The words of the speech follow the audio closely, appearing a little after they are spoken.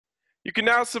You can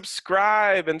now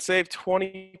subscribe and save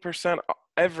 20%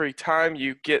 every time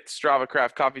you get Strava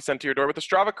Craft Coffee sent to your door with the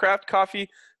Strava Craft Coffee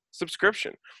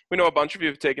subscription. We know a bunch of you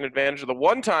have taken advantage of the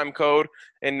one-time code,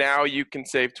 and now you can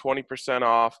save 20%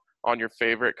 off on your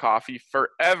favorite coffee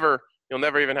forever. You'll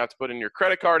never even have to put in your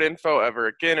credit card info ever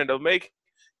again, and it'll make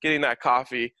getting that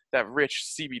coffee, that rich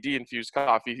CBD-infused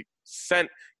coffee,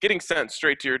 getting sent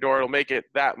straight to your door. It'll make it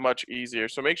that much easier.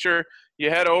 So make sure you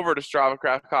head over to Strava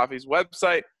Craft Coffee's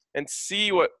website and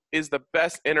see what is the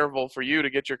best interval for you to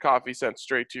get your coffee sent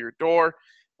straight to your door.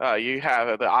 You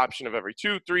have the option of every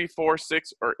 2, 3, 4,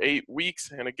 6, or 8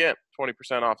 weeks. And again,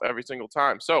 20% off every single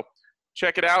time. So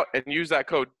check it out and use that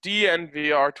code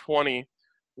DNVR20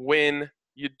 when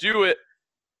you do it.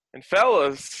 And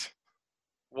fellas,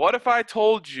 what if I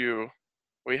told you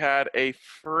we had a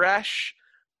fresh,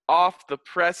 off the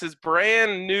presses,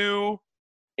 brand new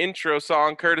intro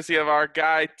song courtesy of our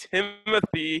guy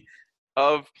Timothy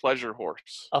of Pleasure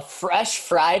Horse? A fresh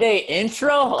Friday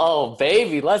intro? Oh,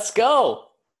 baby, let's go.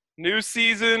 New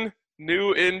season,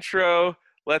 new intro.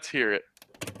 Let's hear it.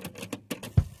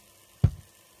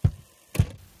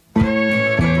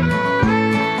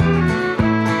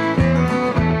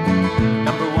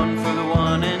 Number one for the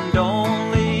one and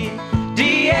only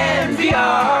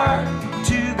DNVR.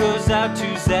 2 goes out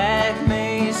to Zac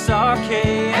Mason, RK,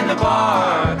 and the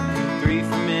bar. 3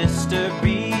 for Mr.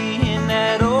 B in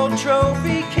that old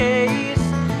trophy case.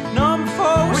 Number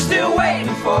 4 we're still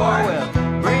waiting for. Well,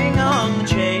 bring on the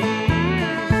chase.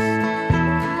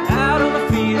 Out on the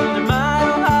field in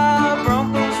Mile High,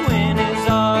 Broncos win is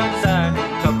our desire.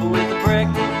 Couple with a break,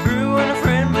 brew and a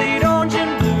friend, bleed orange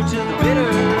and blue to the bitter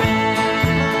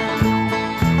end.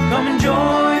 Come and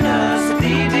join us at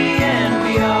the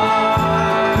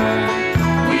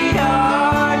DNVR. We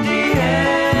are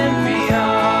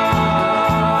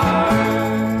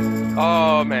DNVR.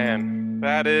 Oh man,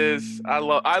 that is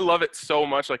I love it so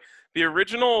much. Like the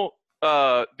original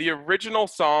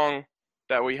song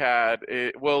that we had,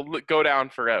 it will go down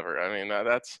forever. I mean,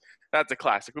 that's a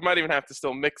classic. We might even have to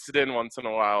still mix it in once in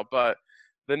a while, but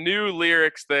the new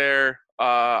lyrics there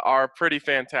are pretty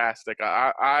fantastic.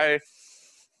 I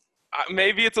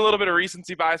maybe it's a little bit of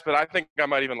recency bias, but I think I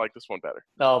might even like this one better.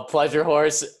 Oh, Pleasure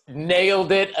Horse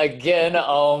nailed it again.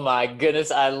 Oh my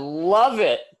goodness, I love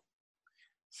it.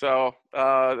 So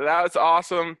that was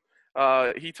awesome.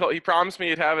 He promised me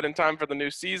he'd have it in time for the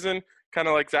new season, kind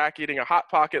of like Zach eating a Hot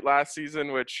Pocket last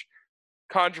season, which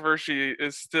controversy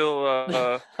is still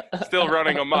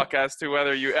running amok as to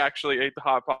whether you actually ate the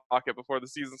Hot Pocket before the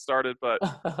season started. But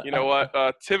you know what?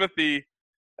 Timothy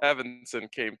Evanson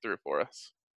came through for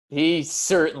us. He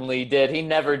certainly did. He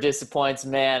never disappoints,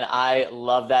 man. I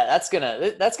love that. That's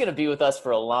gonna be with us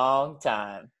for a long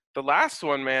time. The last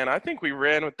one, man, I think we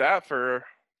ran with that for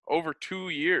over 2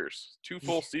 years, 2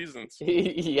 full seasons.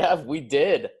 Yeah, we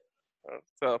did.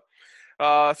 So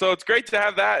it's great to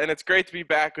have that, and it's great to be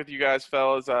back with you guys,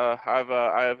 fellas.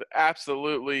 I've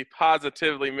absolutely,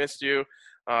 positively missed you,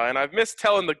 and I've missed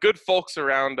telling the good folks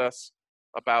around us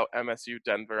about MSU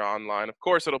Denver Online. Of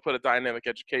course, it'll put a dynamic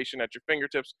education at your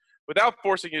fingertips without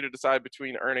forcing you to decide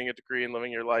between earning a degree and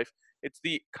living your life. It's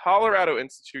the Colorado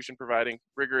institution providing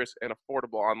rigorous and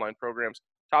affordable online programs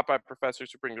taught by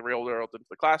professors who bring the real world into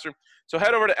the classroom. So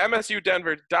head over to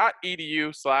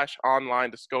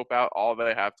msudenver.edu/online to scope out all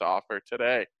they have to offer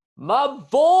today. My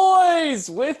boys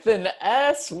with an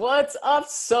S, what's up?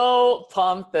 So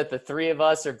pumped that the three of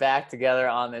us are back together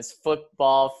on this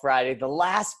Football Friday, the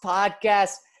last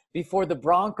podcast before the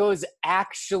Broncos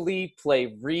actually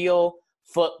play real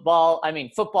football. I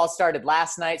mean, football started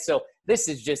last night, so this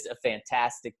is just a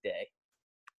fantastic day.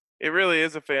 It really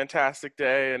is a fantastic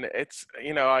day, and it's,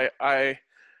 you know, I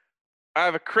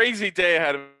have a crazy day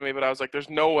ahead of me, but I was like, there's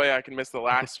no way I can miss the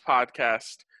last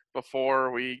podcast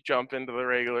before we jump into the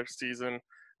regular season.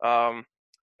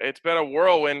 It's been a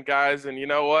whirlwind, guys, and you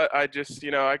know what? I just,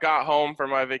 I got home from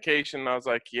my vacation, and I was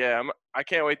like, I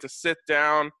can't wait to sit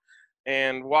down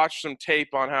and watch some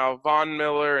tape on how Von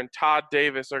Miller and Todd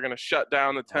Davis are going to shut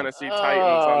down the Tennessee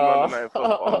Titans on Monday Night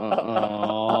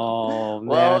Football. Oh, man.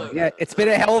 Well, yeah, it's been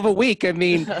a hell of a week. I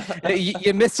mean,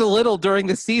 you miss a little during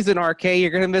the season, RK. You're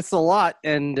going to miss a lot.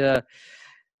 And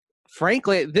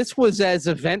frankly, this was as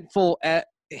eventful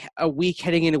a week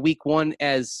heading into week one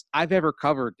as I've ever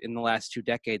covered in the last 2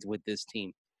 decades with this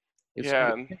team. It's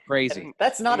crazy.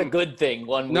 That's not a good thing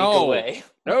 1 week away.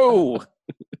 No.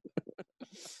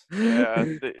 Yeah,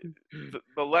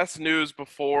 the less news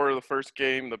before the first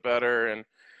game, the better. And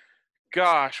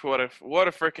gosh, what a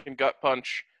freaking gut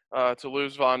punch to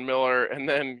lose Von Miller. And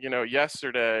then,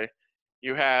 yesterday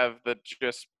you have the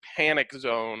just panic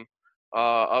zone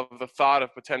of the thought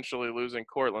of potentially losing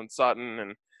Courtland Sutton.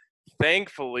 And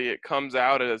thankfully it comes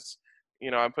out as,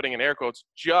 I'm putting in air quotes,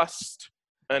 just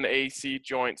an AC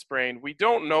joint sprain. We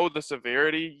don't know the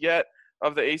severity yet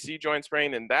of the AC joint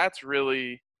sprain, and that's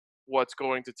really what's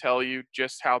going to tell you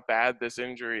just how bad this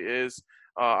injury is.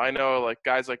 I know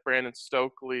guys like Brandon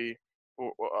Stokely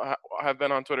have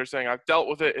been on Twitter saying, I've dealt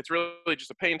with it. It's really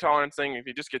just a pain tolerance thing. If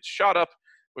he just gets shot up,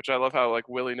 which I love how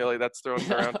willy-nilly that's thrown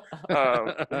around.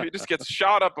 If he just gets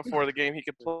shot up before the game, he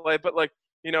could play. But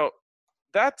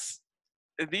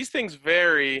these things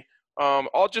vary.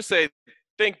 I'll just say,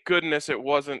 thank goodness it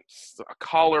wasn't a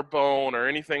collarbone or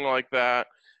anything like that.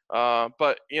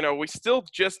 But we still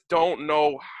just don't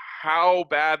know how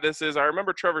bad this is. I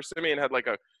remember Trevor Siemian had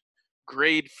a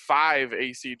grade 5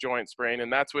 AC joint sprain,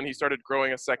 and that's when he started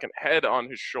growing a second head on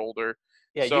his shoulder.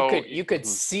 Yeah, so, you could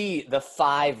see the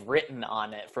 5 written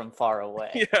on it from far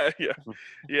away.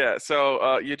 Yeah.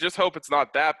 So you just hope it's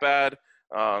not that bad.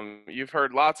 You've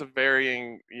heard lots of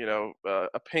varying,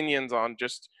 opinions on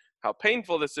just how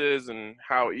painful this is and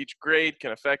how each grade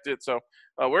can affect it. So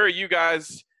where are you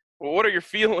guys? What are your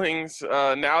feelings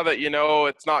now that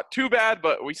it's not too bad,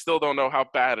 but we still don't know how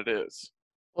bad it is?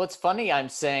 Well, it's funny I'm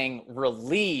saying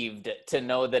relieved to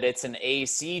know that it's an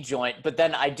AC joint, but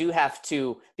then I do have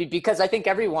to, because I think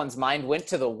everyone's mind went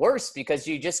to the worst because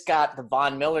you just got the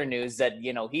Von Miller news that,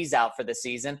 he's out for the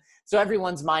season. So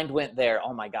everyone's mind went there.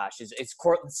 Oh my gosh, is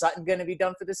Courtland Sutton going to be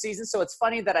done for the season? So it's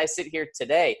funny that I sit here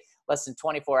today, less than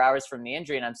 24 hours from the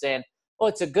injury, and I'm saying, oh,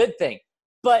 it's a good thing.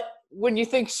 But when you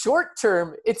think short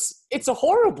term, it's a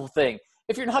horrible thing.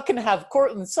 If you're not going to have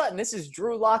Courtland Sutton, this is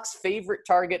Drew Lock's favorite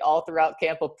target all throughout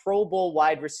camp, a Pro Bowl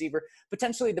wide receiver,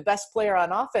 potentially the best player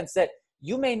on offense that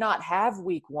you may not have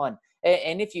week 1.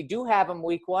 And if you do have him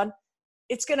week 1,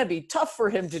 it's going to be tough for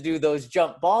him to do those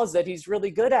jump balls that he's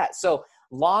really good at. So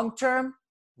long-term,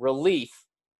 relief.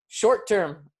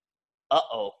 Short-term,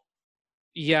 uh-oh.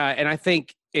 Yeah, and I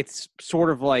think it's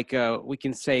sort of we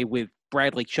can say with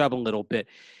Bradley Chubb a little bit.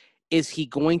 Is he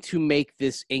going to make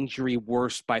this injury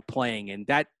worse by playing? And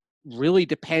that really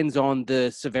depends on the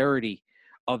severity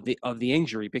of the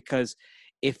injury, because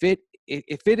if it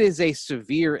is a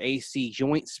severe AC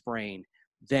joint sprain,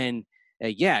 then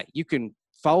you can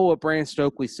follow what Brandon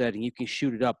Stokely said and you can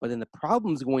shoot it up. But then the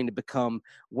problem is going to become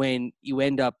when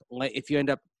if you end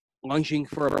up lunging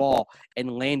for a ball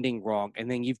and landing wrong, and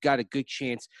then you've got a good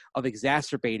chance of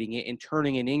exacerbating it and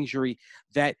turning an injury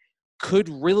that could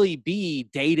really be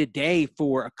day to day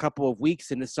for a couple of weeks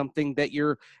into something that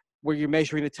you're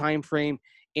measuring the time frame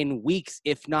in weeks,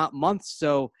 if not months.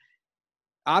 So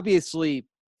obviously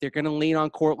they're going to lean on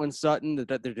Courtland Sutton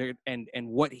and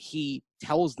what he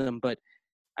tells them, but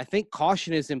I think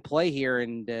caution is in play here,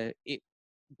 and it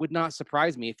would not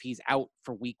surprise me if he's out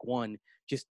for week 1,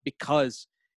 just because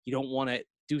you don't want to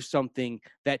do something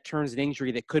that turns an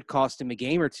injury that could cost him a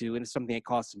game or two into something that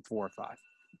costs him 4 or 5.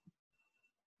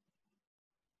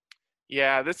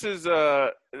 Yeah, this is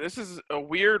a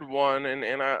weird one,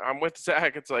 and I'm with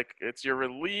Zach. It's you're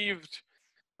relieved,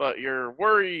 but you're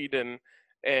worried, and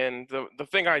the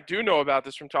thing I do know about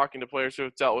this from talking to players who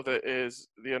have dealt with it is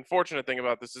the unfortunate thing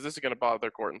about this is going to bother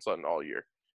Courtland Sutton all year.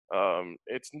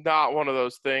 It's not one of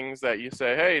those things that you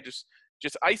say, hey,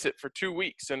 just ice it for 2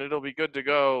 weeks and it'll be good to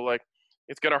go.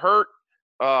 It's going to hurt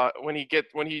when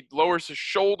he lowers his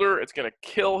shoulder. It's going to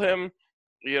kill him.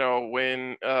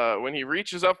 When he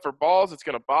reaches up for balls, it's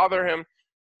going to bother him.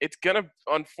 It's going to,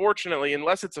 unfortunately,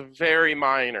 unless it's a very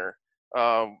minor,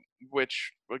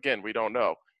 which, again, we don't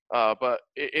know. But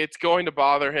it's going to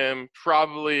bother him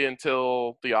probably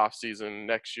until the offseason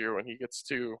next year when he gets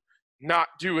to not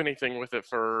do anything with it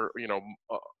for,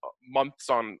 months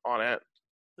on end.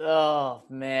 Oh,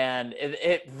 man,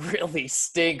 it really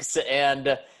stinks.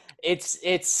 And it's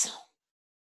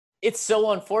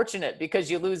so unfortunate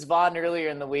because you lose Vaughn earlier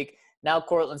in the week. Now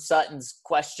Courtland Sutton's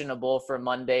questionable for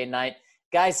Monday night.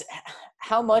 Guys,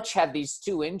 how much have these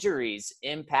 2 injuries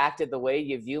impacted the way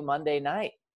you view Monday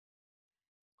night?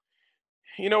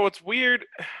 What's weird,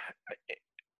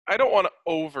 I don't want to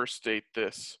overstate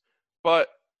this, but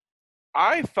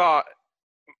I thought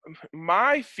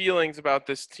my feelings about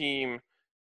this team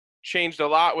changed a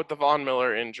lot with the Von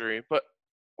Miller injury. But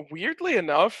weirdly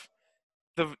enough,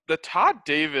 the Todd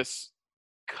Davis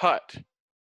cut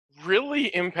really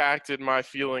impacted my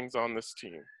feelings on this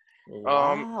team.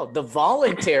 Wow, the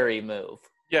voluntary move.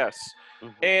 Yes.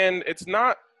 Mm-hmm. And it's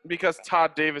not because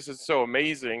Todd Davis is so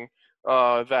amazing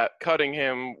that cutting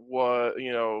him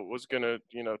was going to,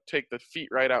 take the feet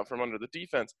right out from under the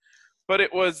defense. But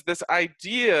it was this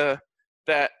idea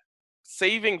that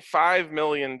saving $5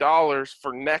 million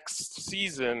for next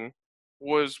season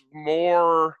was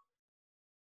more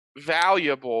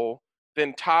valuable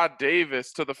than Todd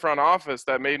Davis to the front office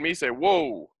that made me say,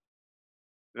 whoa,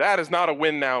 that is not a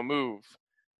win now move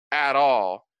at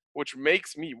all, which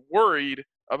makes me worried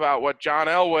about what John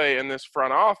Elway and this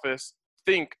front office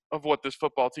think of what this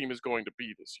football team is going to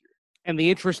be this year. And the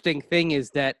interesting thing is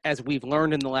that, as we've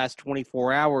learned in the last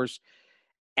 24 hours,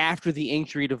 after the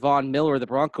injury to Von Miller, the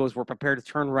Broncos were prepared to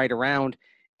turn right around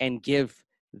and give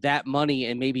that money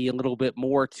and maybe a little bit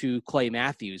more to Clay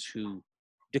Matthews, who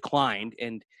declined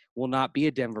and will not be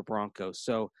a Denver Broncos.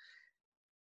 So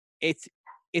it's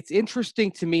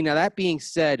interesting to me. Now, that being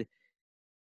said,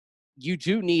 you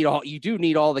do need all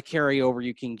the carryover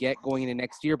you can get going into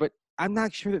next year, but I'm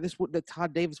not sure that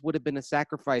Todd Davis would have been a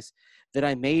sacrifice that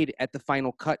I made at the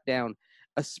final cut down,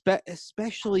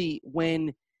 especially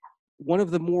when one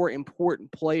of the more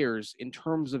important players in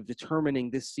terms of determining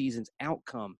this season's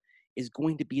outcome is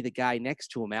going to be the guy next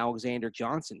to him, Alexander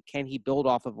Johnson. Can he build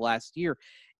off of last year?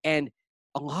 And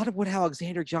a lot of what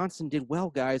Alexander Johnson did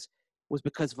well, guys, was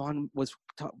because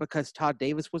Todd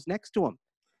Davis was next to him,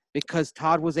 because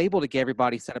Todd was able to get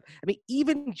everybody set up. I mean,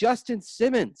 even Justin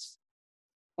Simmons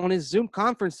on his Zoom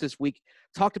conference this week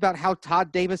talked about how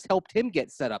Todd Davis helped him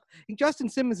get set up. And Justin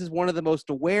Simmons is one of the most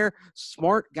aware,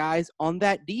 smart guys on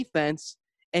that defense,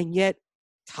 and yet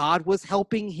Todd was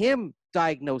helping him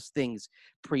diagnose things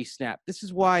pre-snap. This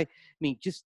is why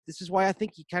I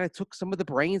think he kind of took some of the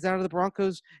brains out of the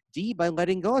Broncos D by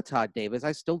letting go of Todd Davis.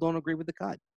 I still don't agree with the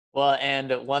cut. Well,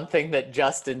 and one thing that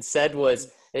Justin said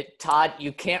was, Todd,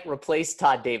 you can't replace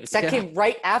Todd Davis. That came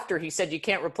right after he said you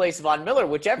can't replace Von Miller,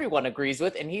 which everyone agrees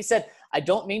with. And he said, I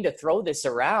don't mean to throw this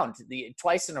around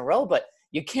twice in a row, but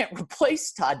you can't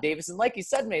replace Todd Davis. And like you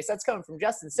said, Mace, that's coming from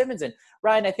Justin Simmons. And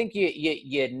Ryan, I think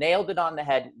you nailed it on the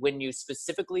head when you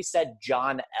specifically said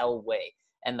John Elway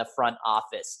and the front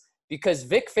office. Because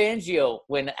Vic Fangio,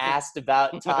 when asked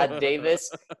about Todd Davis,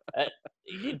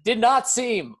 it did not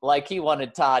seem like he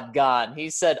wanted Todd gone. He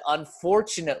said,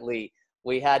 unfortunately,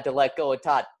 we had to let go of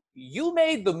Todd. You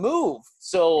made the move.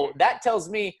 So that tells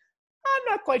me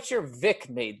I'm not quite sure Vic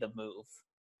made the move.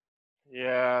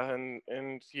 Yeah,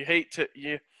 and you hate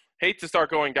to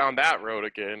start going down that road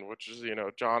again, which is,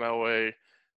 John Elway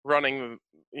running,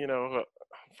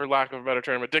 for lack of a better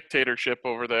term, a dictatorship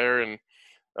over there, and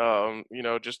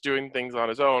just doing things on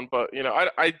his own. But,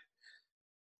 I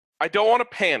don't want to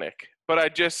panic, but I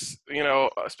just,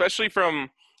 especially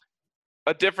from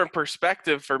a different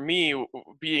perspective for me,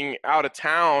 being out of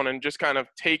town and just kind of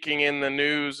taking in the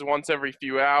news once every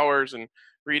few hours and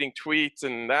reading tweets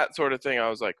and that sort of thing, I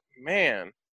was like,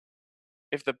 man,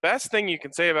 if the best thing you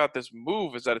can say about this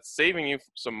move is that it's saving you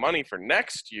some money for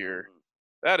next year,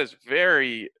 that is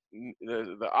very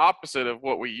the opposite of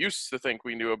what we used to think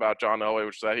we knew about John Elway,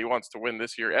 which is that he wants to win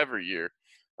this year every year.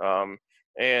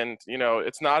 And,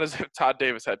 it's not as if Todd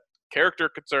Davis had character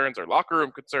concerns or locker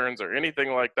room concerns or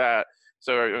anything like that.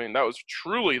 So, that was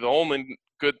truly the only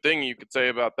good thing you could say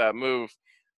about that move.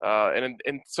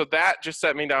 And so that just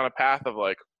set me down a path of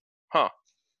like,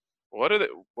 what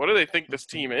do they think this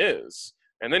team is?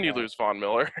 And then you lose Von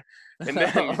Miller. And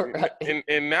then right.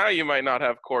 and now you might not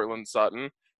have Courtland Sutton.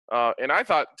 And I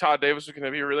thought Todd Davis was going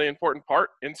to be a really important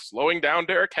part in slowing down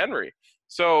Derrick Henry.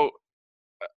 So,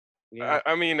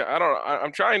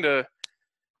 I'm trying to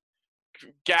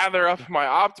gather up my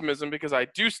optimism because I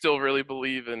do still really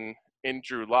believe in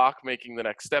Drew Lock making the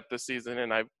next step this season.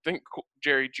 And I think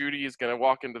Jerry Jeudy is going to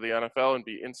walk into the NFL and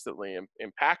be instantly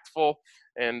impactful.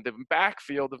 And the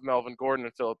backfield of Melvin Gordon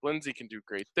and Phillip Lindsay can do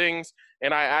great things.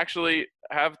 And I actually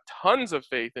have tons of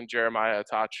faith in Jeremiah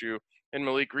Atachu and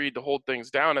Malik Reed to hold things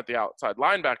down at the outside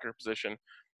linebacker position.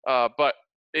 But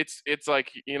it's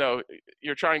like,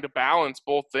 you're trying to balance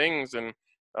both things. And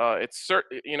I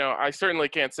certainly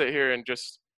can't sit here and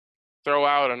just throw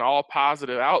out an all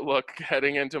positive outlook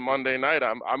heading into Monday night.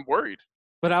 I'm worried.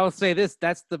 But I will say this,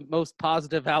 that's the most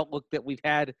positive outlook that we've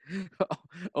had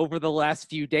over the last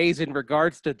few days in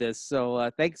regards to this. So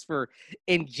thanks for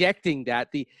injecting that.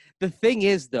 The thing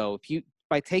is, though,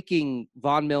 by taking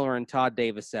Von Miller and Todd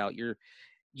Davis out,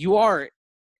 you are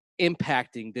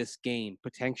impacting this game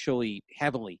potentially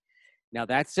heavily. Now,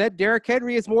 that said, Derrick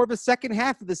Henry is more of a second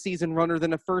half of the season runner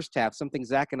than a first half, something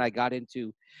Zach and I got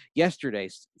into yesterday.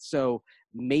 So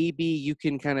maybe you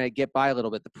can kind of get by a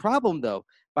little bit. The problem, though,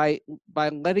 by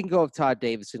letting go of Todd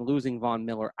Davis and losing Von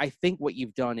Miller, I think what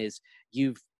you've done is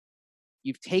you've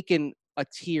taken a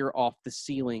tier off the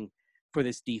ceiling for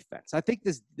this defense. I think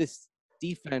this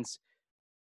defense,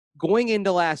 going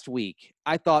into last week,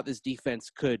 I thought this defense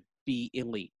could be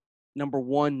elite. Number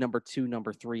 1, number 2,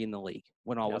 number 3 in the league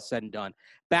when all was said and done.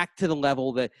 Back to the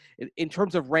level that, in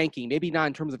terms of ranking, maybe not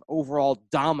in terms of overall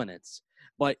dominance,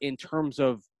 but in terms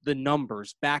of the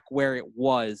numbers back where it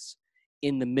was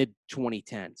in the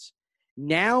mid-2010s.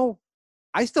 Now,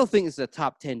 I still think it's a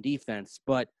top 10 defense,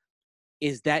 but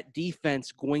is that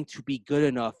defense going to be good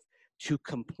enough to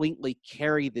completely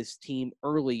carry this team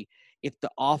early if the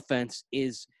offense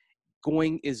is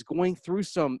going through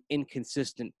some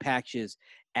inconsistent patches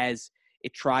as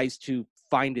it tries to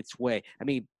find its way? I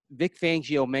mean, Vic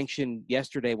Fangio mentioned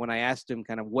yesterday when I asked him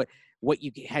kind of what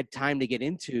you had time to get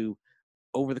into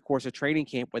over the course of training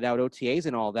camp without OTAs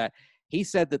and all that. He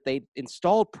said that they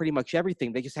installed pretty much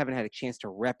everything. They just haven't had a chance to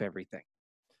rep everything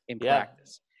in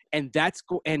practice. And that's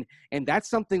and that's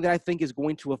something that I think is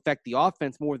going to affect the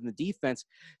offense more than the defense.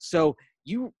 So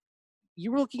you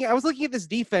were I was looking at this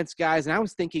defense, guys, and I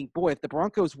was thinking, boy, if the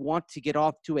Broncos want to get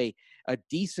off to a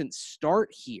decent start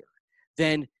here,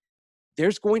 then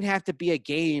there's going to have to be a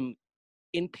game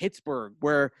in Pittsburgh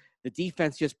where the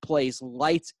defense just plays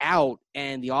lights out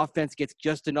and the offense gets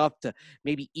just enough to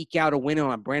maybe eke out a win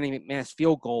on a Brandon McManus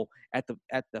field goal at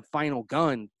the final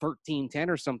gun, 13-10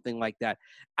 or something like that.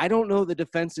 I don't know the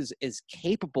defense is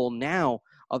capable now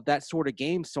of that sort of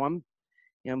game, so I'm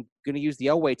going to use the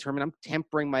Elway term, and I'm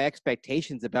tempering my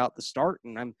expectations about the start.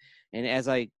 And as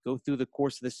I go through the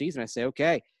course of the season, I say,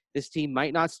 okay, this team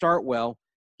might not start well.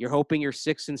 You're hoping you're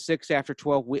 6-6 after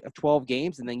 12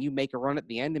 games, and then you make a run at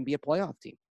the end and be a playoff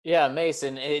team. Yeah,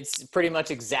 Mason, it's pretty much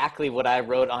exactly what I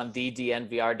wrote on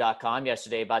DNVR.com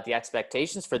yesterday about the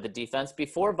expectations for the defense.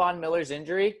 Before Von Miller's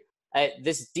injury,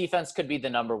 this defense could be the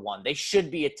number one. They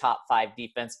should be a top 5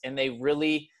 defense, and they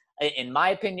really, in my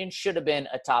opinion, should have been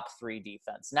a top 3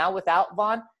 defense. Now, without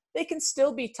Von, they can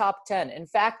still be top 10. In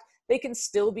fact, they can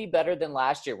still be better than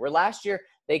last year, where last year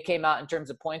they came out in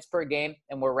terms of points per game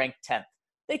and were ranked 10th.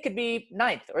 They could be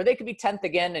 9th, or they could be 10th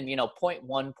again and,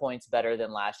 0.1 points better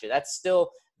than last year. That's still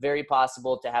very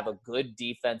possible to have a good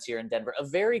defense here in Denver, a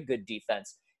very good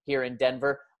defense here in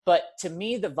Denver. But to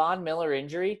me, the Von Miller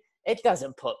injury, it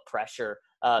doesn't put pressure.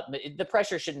 The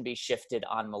pressure shouldn't be shifted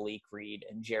on Malik Reed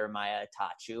and Jeremiah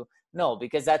Atachu. No,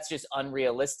 because that's just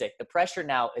unrealistic. The pressure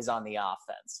now is on the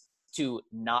offense to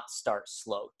not start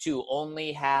slow, to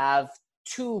only have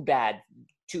two bad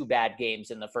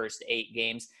games in the first 8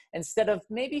 games instead of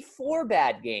maybe 4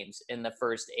 bad games in the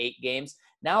first 8 games.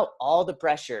 Now all the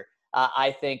pressure,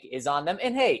 I think, is on them.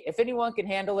 And hey, if anyone can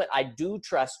handle it, I do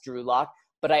trust Drew Lock,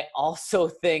 but I also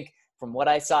think from what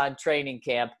I saw in training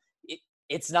camp,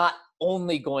 it's not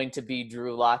only going to be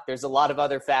Drew Lock. There's a lot of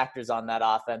other factors on that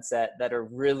offense that are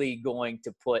really going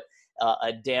to put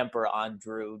a damper on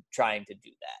Drew trying to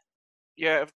do that.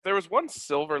 Yeah, if there was one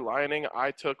silver lining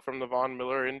I took from the Von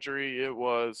Miller injury, it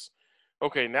was,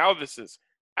 okay, now this is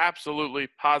absolutely,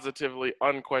 positively,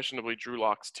 unquestionably Drew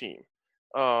Lock's team.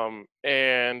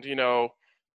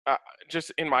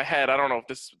 Just in my head, I don't know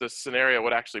if this scenario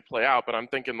would actually play out, but I'm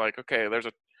thinking like, okay,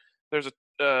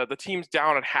 the team's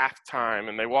down at halftime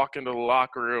and they walk into the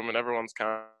locker room and everyone's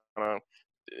kind of,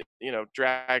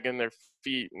 dragging their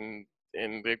feet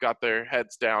and they've got their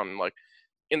heads down. And like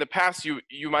in the past,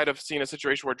 you might have seen a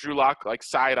situation where Drew Lock like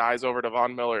side eyes over to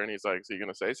Von Miller and he's like, is he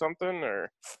going to say something or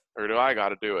do I got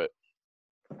to do it?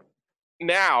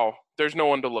 Now there's no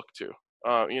one to look to.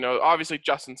 Obviously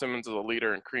Justin Simmons is a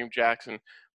leader and Kareem Jackson,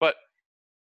 but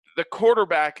the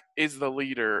quarterback is the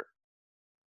leader.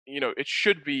 It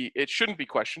shouldn't be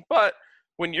questioned. But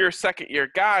when you're a second-year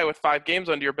guy with 5 games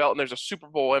under your belt and there's a Super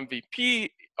Bowl MVP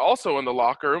also in the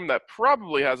locker room that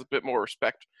probably has a bit more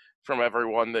respect from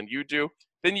everyone than you do,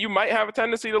 then you might have a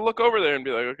tendency to look over there and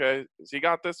be like, okay, has he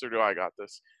got this or do I got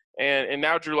this? And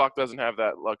now Drew Lock doesn't have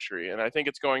that luxury. And I think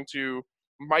it's going to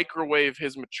microwave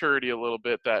his maturity a little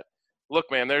bit that, look,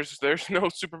 man, there's no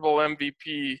Super Bowl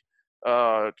MVP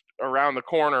around the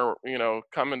corner,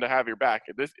 coming to have your back.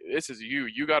 This is you.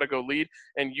 You got to go lead,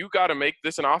 and you got to make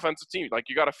this an offensive team. Like,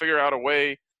 you got to figure out a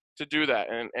way to do that.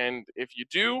 And if you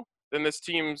do, then this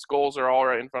team's goals are all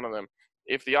right in front of them.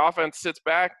 If the offense sits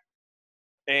back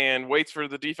and waits for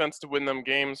the defense to win them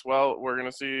games, well, we're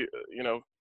going to see,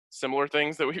 similar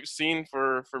things that we've seen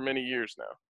for many years now.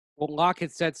 Well, Locke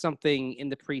had said something in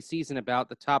the preseason about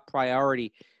the top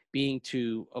priority being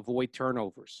to avoid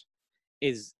turnovers.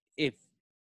 Is if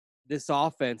this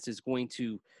offense is going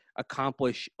to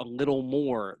accomplish a little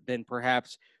more than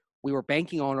perhaps we were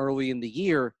banking on early in the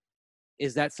year,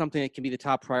 is that something that can be the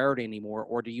top priority anymore?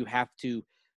 Or do you have to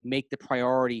make the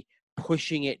priority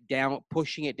pushing it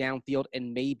downfield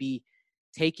and maybe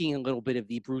taking a little bit of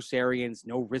the Bruce Arians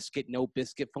no risk it, no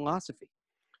biscuit philosophy?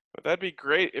 But that'd be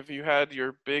great if you had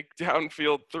your big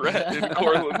downfield threat in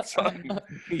Courtland Sutton.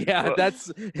 Yeah, that's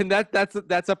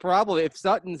a problem. If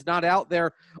Sutton's not out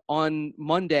there on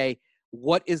Monday,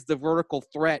 what is the vertical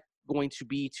threat going to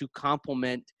be to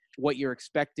complement what you're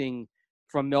expecting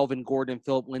from Melvin Gordon and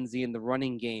Phillip Lindsay in the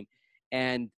running game.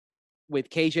 And with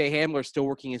KJ Hamler still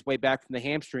working his way back from the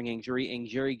hamstring injury and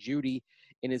Jerry Jeudy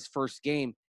in his first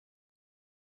game,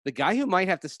 the guy who might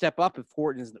have to step up if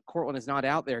Cortland is not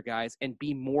out there, guys, and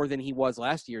be more than he was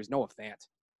last year is Noah Fant.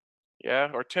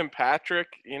 Yeah, or Tim Patrick.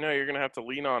 You're going to have to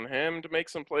lean on him to make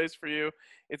some plays for you.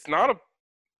 It's not a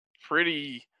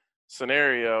pretty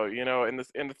scenario, and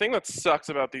the thing that sucks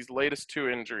about these latest two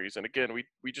injuries, and again,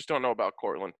 we just don't know about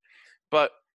Cortland,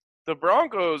 but the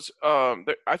Broncos,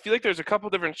 I feel like there's a couple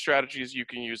different strategies you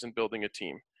can use in building a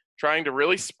team. Trying to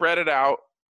really spread it out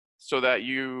so that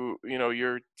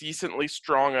you're decently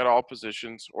strong at all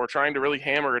positions, or trying to really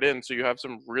hammer it in so you have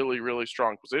some really, really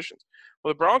strong positions.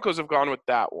 Well, the Broncos have gone with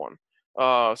that one.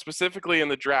 Specifically in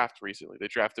the draft recently. They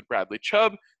drafted Bradley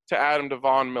Chubb to add him to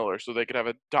Von Miller so they could have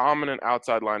a dominant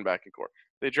outside linebacking core.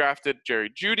 They drafted Jerry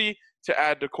Jeudy to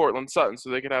add to Cortland Sutton so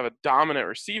they could have a dominant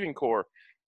receiving core.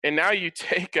 And now you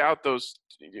take out those,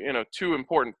 two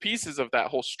important pieces of that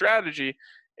whole strategy,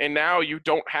 and now you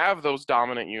don't have those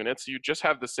dominant units. You just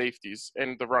have the safeties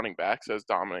and the running backs as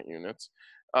dominant units.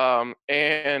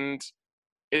 And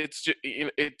it's just,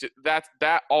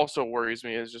 that also worries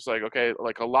me. Is just like, okay,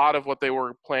 like a lot of what they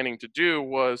were planning to do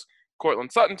was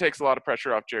Cortland Sutton takes a lot of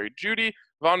pressure off Jerry Jeudy.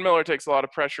 Von Miller takes a lot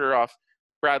of pressure off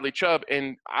Bradley Chubb.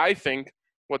 And I think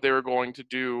what they were going to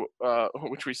do,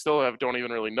 which we still don't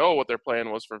even really know what their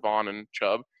plan was for Von and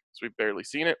Chubb, because we've barely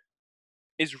seen it,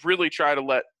 is really try to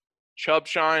let Chubb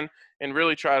shine and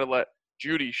really try to let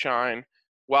Jeudy shine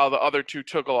while the other two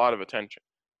took a lot of attention.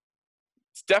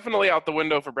 It's definitely out the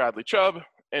window for Bradley Chubb.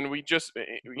 And we just,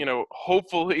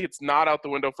 hopefully it's not out the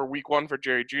window for week one for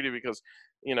Jerry Jeudy, because,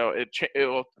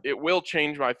 it will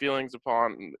change my feelings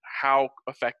upon how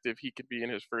effective he could be in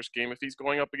his first game if he's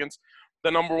going up against the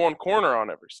number one corner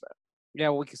on every snap. Yeah,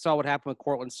 we saw what happened with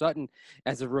Cortland Sutton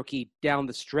as a rookie down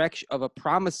the stretch of a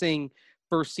promising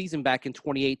first season back in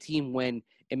 2018 when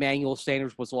Emmanuel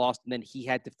Sanders was lost and then he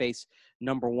had to face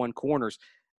number one corners.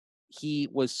 He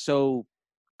was so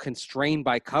constrained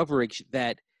by coverage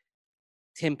that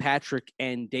Tim Patrick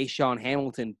and Deshaun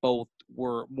Hamilton both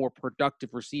were more productive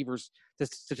receivers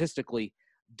statistically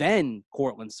than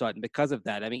Cortland Sutton because of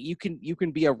that. I mean, you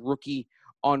can be a rookie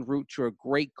en route to a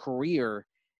great career,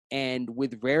 and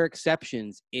with rare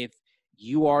exceptions, if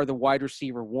you are the wide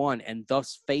receiver one and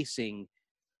thus facing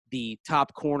the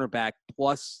top cornerback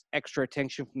plus extra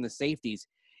attention from the safeties,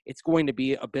 it's going to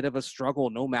be a bit of a struggle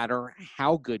no matter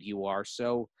how good you are.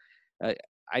 So I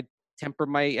temper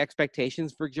my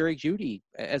expectations for Jerry Jeudy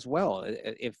as well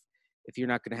if you're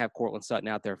not going to have Cortland Sutton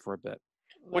out there for a bit.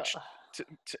 Which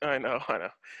I know.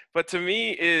 But to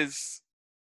me is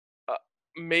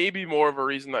maybe more of a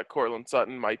reason that Cortland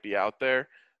Sutton might be out there,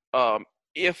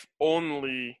 if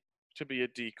only to be a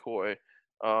decoy.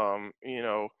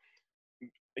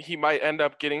 He might end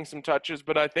up getting some touches,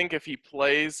 but I think if he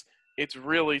plays, it's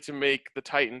really to make the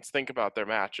Titans think about their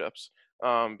matchups.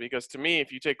 Because to me,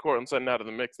 if you take Cortland Sutton out of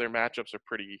the mix, their matchups are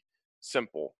pretty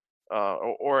simple,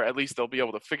 or at least they'll be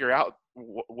able to figure out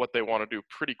what they want to do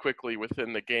pretty quickly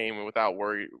within the game without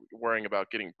worrying about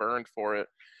getting burned for it.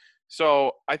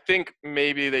 So I think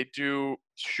maybe they do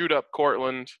shoot up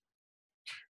Cortland.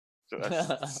 So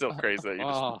that's still crazy that you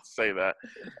just say that.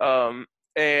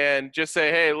 And just say,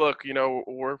 hey, look,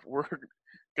 we're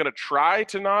going to try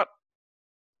to not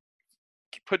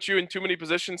put you in too many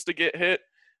positions to get hit.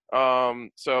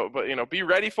 But be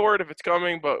ready for it if it's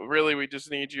coming, but really we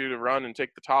just need you to run and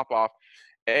take the top off.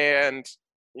 And,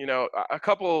 a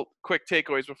couple quick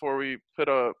takeaways before we put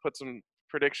some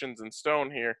predictions in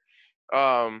stone here.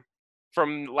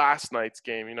 From last night's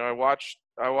game, I watched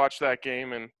that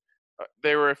game, and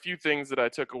there were a few things that I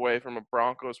took away from a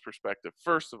Broncos perspective.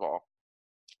 First of all,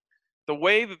 the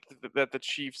way that the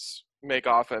Chiefs make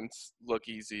offense look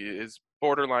easy is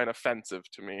borderline offensive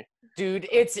to me. Dude,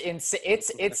 it's insane.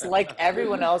 It's like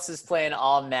everyone else is playing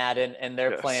all Madden and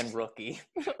they're playing rookie.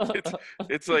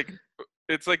 it's like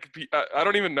I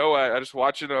don't even know. I just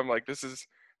watch it and I'm like, this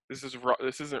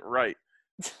isn't right.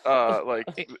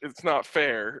 It's not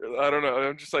fair. I don't know.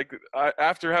 I'm just like,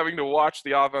 after having to watch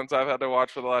the offense I've had to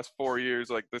watch for the last 4 years,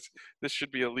 like this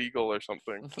should be illegal or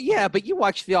something. Yeah, but you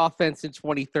watched the offense in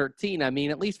 2013. I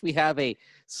mean, at least we have a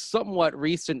somewhat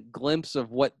recent glimpse of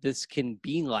what this can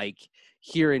be like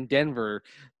here in Denver.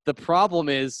 The problem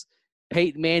is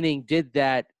Peyton Manning did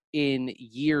that in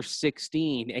year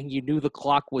 16, and you knew the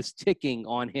clock was ticking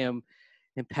on him.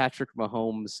 And Patrick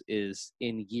Mahomes is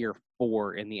in year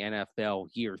 4 in the NFL,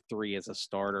 year 3 as a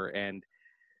starter. And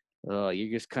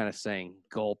you're just kind of saying,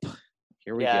 gulp.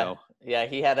 Here we go. Yeah,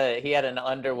 he had an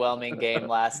underwhelming game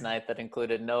last night that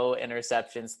included no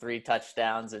interceptions, 3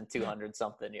 touchdowns, and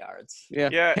 200-something yards.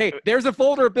 Yeah. Hey, there's a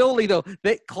vulnerability, though,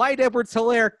 that Clyde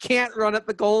Edwards-Helaire can't run at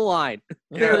the goal line.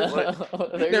 There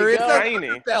There you is go.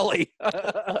 Tiny. belly.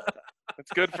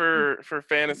 It's good for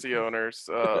fantasy owners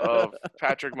of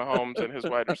Patrick Mahomes and his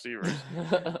wide receivers.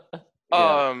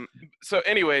 Yeah. So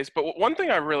anyways, but one thing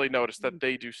I really noticed that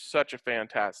they do such a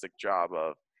fantastic job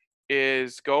of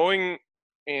is going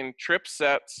in trip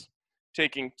sets,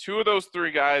 taking 2 of those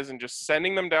 3 guys and just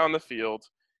sending them down the field,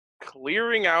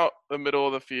 clearing out the middle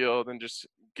of the field and just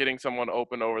getting someone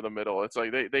open over the middle. It's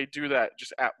like they do that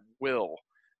just at will.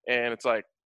 And it's like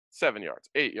 7 yards,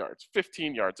 8 yards,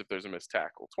 15 yards if there's a missed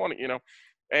tackle, 20,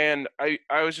 And I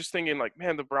was just thinking, like,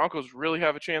 man, the Broncos really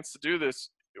have a chance to do this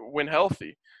when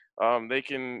healthy. They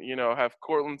can, have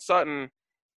Cortland Sutton,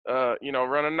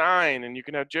 run a 9, and you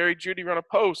can have Jerry Jeudy run a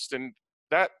post, and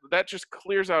that just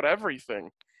clears out everything.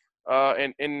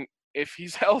 And if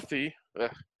he's healthy,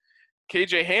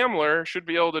 KJ Hamler should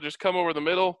be able to just come over the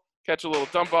middle, catch a little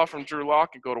dump off from Drew Lock,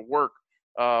 and go to work.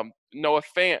 Noah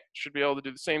Fant should be able to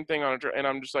do the same thing and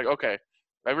I'm just like, okay,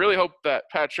 I really hope that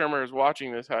Pat Shurmur is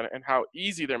watching this and how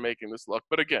easy they're making this look.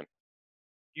 But again,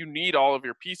 you need all of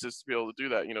your pieces to be able to do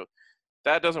that.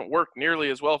 That doesn't work nearly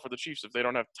as well for the Chiefs if they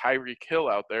don't have Tyreek Hill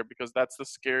out there, because that's the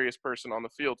scariest person on the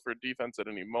field for a defense at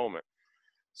any moment.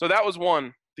 So that was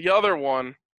one. The other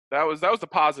one, that was the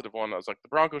positive one. I was like, the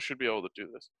Broncos should be able to do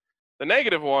this. The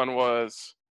negative one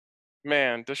was,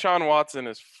 man, Deshaun Watson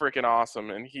is freaking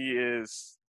awesome, and he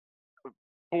is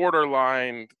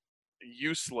borderline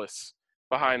useless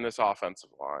behind this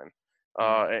offensive line.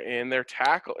 And their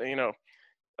tackle,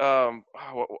 I'm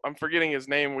forgetting his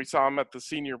name. We saw him at the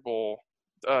Senior Bowl.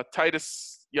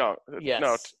 Titus Young. Yes.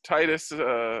 No, Titus,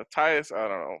 I don't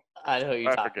know. I know who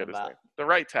you're I talking forget his about. name. The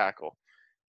right tackle.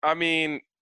 I mean,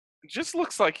 just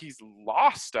looks like he's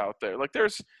lost out there. Like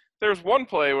there's one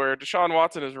play where Deshaun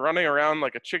Watson is running around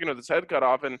like a chicken with his head cut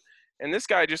off, and this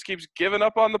guy just keeps giving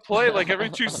up on the play like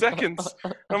every 2 seconds.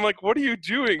 I'm like, what are you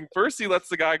doing? First he lets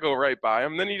the guy go right by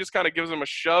him, then he just kind of gives him a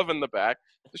shove in the back.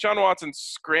 Deshaun Watson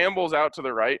scrambles out to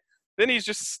the right. Then he's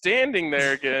just standing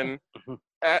there again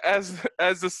as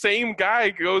the same guy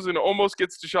goes and almost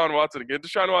gets Deshaun Watson again.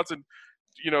 Deshaun Watson,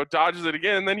 dodges it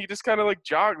again, and then he just kind of like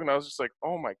jogged, and I was just like,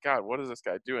 oh my God, what is this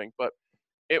guy doing? But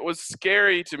it was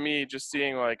scary to me just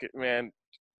seeing, like, man,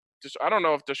 I don't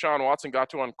know if Deshaun Watson got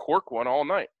to uncork one all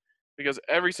night, because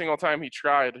every single time he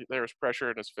tried, there was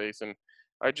pressure in his face. And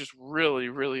I just really,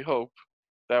 really hope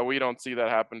that we don't see that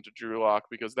happen to Drew Lock,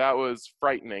 because that was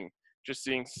frightening, just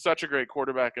seeing such a great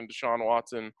quarterback in Deshaun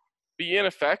Watson be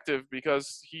ineffective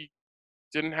because he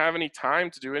didn't have any time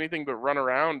to do anything but run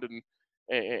around and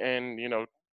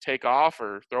take off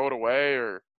or throw it away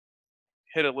or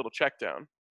hit a little check down.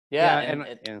 Yeah,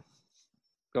 and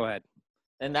go ahead.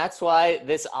 And that's why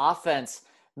this offense,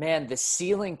 man, the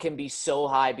ceiling can be so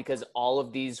high because all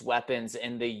of these weapons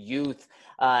and the youth.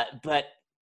 But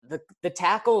the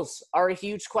tackles are a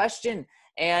huge question.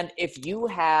 And if you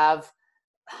have,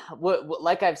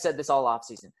 like I've said this all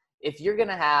offseason, if you're going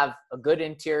to have a good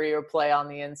interior play on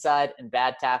the inside and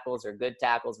bad tackles, or good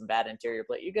tackles and bad interior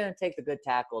play, you're going to take the good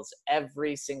tackles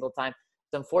every single time.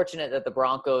 It's unfortunate that the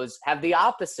Broncos have the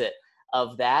opposite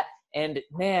of that. And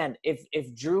man,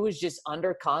 if Drew is just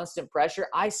under constant pressure,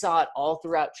 I saw it all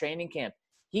throughout training camp.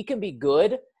 He can be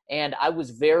good, and I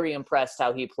was very impressed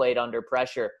how he played under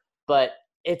pressure, but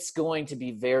it's going to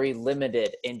be very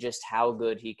limited in just how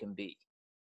good he can be.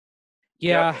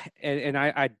 Yeah, and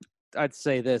I'd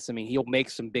say this. I mean, he'll make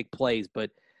some big plays, but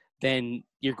then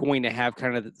you're going to have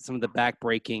kind of some of the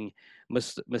back-breaking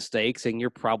mistakes, and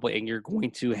you're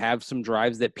going to have some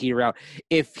drives that peter out.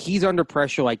 If he's under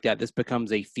pressure like that, this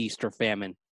becomes a feast or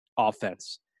famine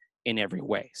offense in every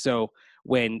way. So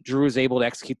when Drew is able to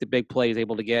execute the big plays,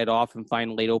 able to get it off and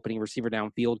find a late opening receiver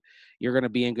downfield, you're going to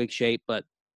be in good shape. But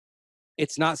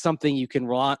it's not something you can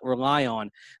rely on.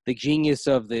 The genius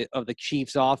of the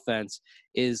Chiefs offense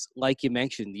is, like you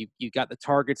mentioned, you got the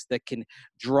targets that can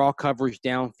draw coverage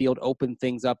downfield, open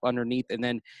things up underneath, and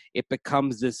then it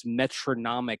becomes this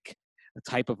metronomic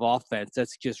type of offense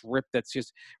that's just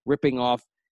ripping off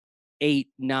 8,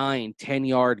 9,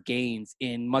 10-yard gains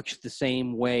in much the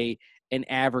same way an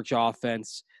average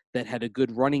offense that had a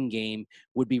good running game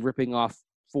would be ripping off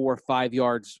 4 or 5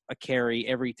 yards a carry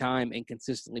every time and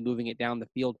consistently moving it down the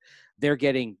field. They're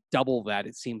getting double that,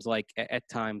 it seems like, at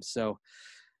times. So,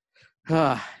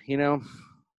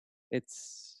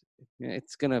 it's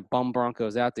going to bum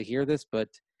Broncos out to hear this, but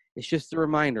it's just a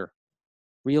reminder.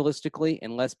 Realistically,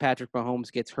 unless Patrick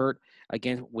Mahomes gets hurt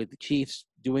again with the Chiefs,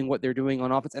 doing what they're doing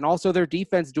on offense, and also their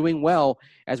defense doing well,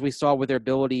 as we saw with their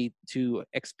ability to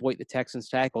exploit the Texans'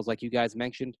 tackles, like you guys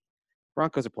mentioned.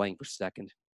 Broncos are playing for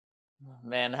second.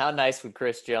 Man, how nice would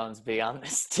Chris Jones be on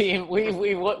this team?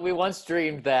 We once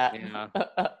dreamed that. Yeah.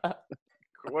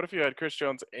 What if you had Chris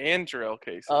Jones and Jarrell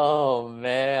Casey? Oh,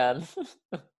 man.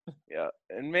 Yeah,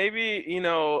 and maybe,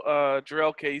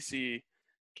 Jarrell Casey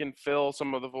can fill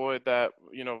some of the void that,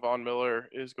 Von Miller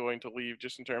is going to leave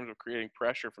just in terms of creating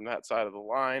pressure from that side of the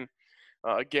line.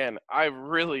 Again, I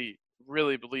really,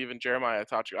 really believe in Jeremiah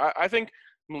Attaochu. I think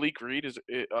Malik Reed is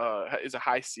a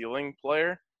high ceiling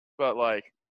player, but,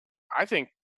 I think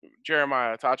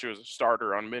Jeremiah Attaochu is a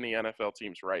starter on many NFL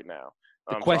teams right now.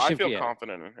 So I feel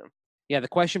confident in him. Yeah, the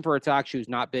question for Attaochu has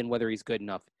not been whether he's good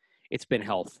enough. It's been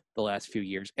health the last few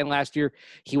years. And last year,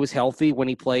 he was healthy when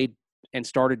he played and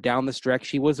started down the stretch.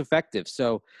 He was effective.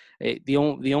 So the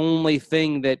only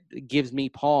thing that gives me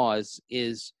pause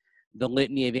is the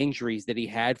litany of injuries that he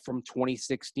had from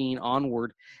 2016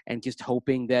 onward, and just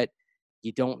hoping that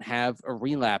you don't have a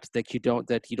relapse, that you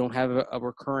don't have a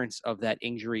recurrence of that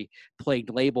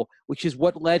injury-plagued label, which is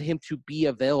what led him to be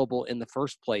available in the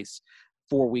first place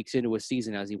 4 weeks into a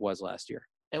season as he was last year.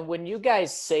 And when you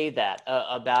guys say that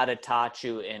about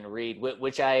Attaochu and Reed,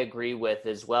 which I agree with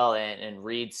as well, and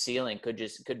Reed's ceiling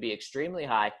could be extremely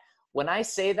high. When I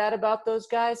say that about those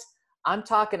guys, I'm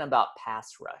talking about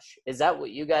pass rush. Is that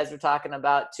what you guys are talking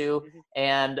about too? Mm-hmm.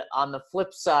 And on the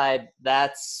flip side,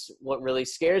 that's what really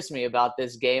scares me about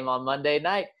this game on Monday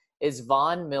night is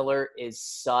Von Miller is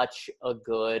such a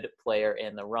good player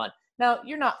in the run. Now,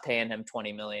 you're not paying him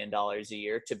 $20 million a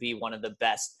year to be one of the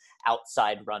best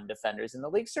outside run defenders in the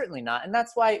league. Certainly not. And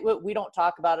that's why we don't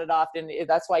talk about it often.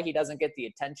 That's why he doesn't get the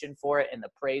attention for it and the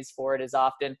praise for it as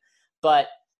often. But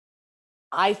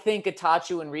I think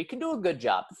Attaochu and Reed can do a good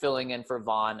job filling in for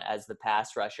Vaughn as the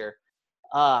pass rusher.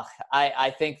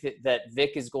 I think that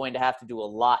Vic is going to have to do a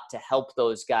lot to help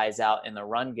those guys out in the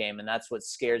run game. And that's what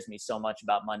scares me so much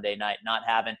about Monday night, not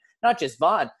having not just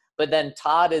Vaughn, but then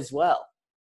Todd as well.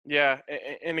 Yeah,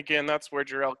 and again, that's where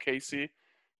Jarrell Casey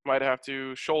might have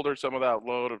to shoulder some of that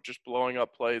load of just blowing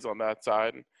up plays on that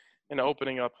side and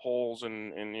opening up holes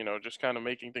and just kind of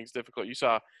making things difficult. You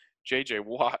saw J.J.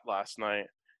 Watt last night.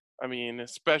 I mean,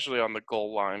 especially on the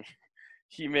goal line.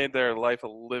 He made their life a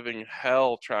living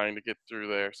hell trying to get through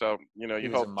there. So, you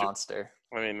He's a monster.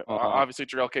 Obviously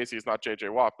Jarrell Casey is not J.J.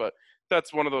 Watt, but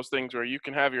that's one of those things where you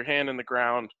can have your hand in the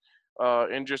ground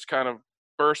and just kind of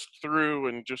burst through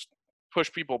and just push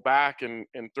people back and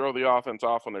throw the offense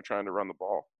off when they're trying to run the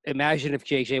ball. Imagine if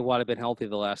J.J. Watt had been healthy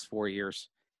the last 4 years.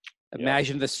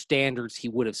 Imagine the standards he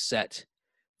would have set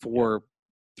for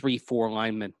 3-4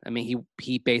 linemen. I mean,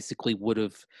 he basically would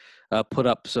have put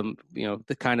up some,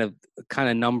 the kind of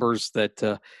numbers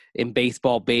that in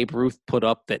baseball Babe Ruth put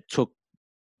up that took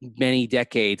many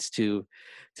decades to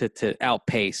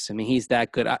outpace. I mean, he's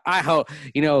that good. I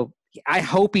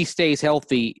hope he stays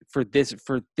healthy for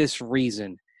this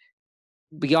reason,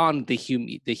 beyond the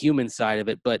human side of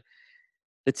it. But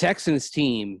the Texans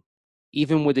team,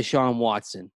 even with Deshaun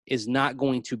Watson, is not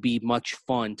going to be much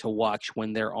fun to watch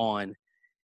when they're on,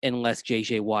 unless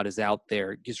J.J. Watt is out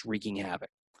there just wreaking havoc.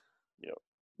 Yep.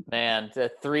 Man,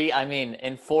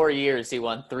 in 4 years, he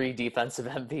won 3 defensive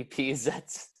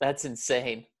MVPs. That's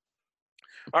insane.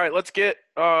 All right, let's get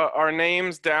our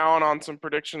names down on some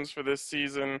predictions for this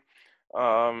season.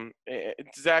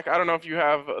 Zach, I don't know if you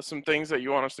have some things that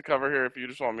you want us to cover here, if you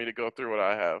just want me to go through what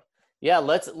I have. Yeah,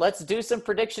 let's do some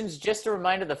predictions. Just a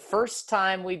reminder, the first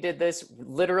time we did this,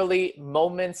 literally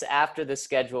moments after the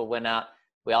schedule went out,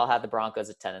 we all had the Broncos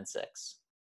at 10-6.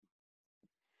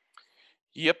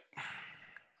 Yep.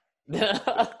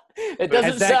 It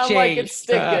doesn't sound like it's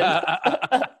sticking.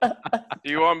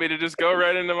 Do you want me to just go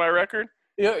right into my record?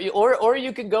 Or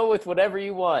you can go with whatever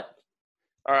you want.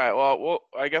 All right, well,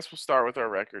 I guess we'll start with our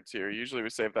records here. Usually we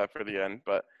save that for the end,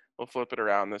 but we'll flip it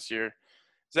around this year.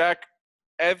 Zach,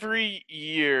 every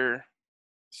year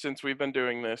since we've been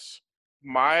doing this,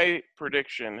 my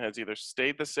prediction has either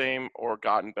stayed the same or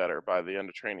gotten better by the end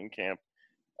of training camp.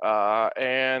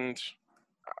 And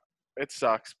it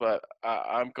sucks, but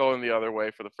I'm going the other way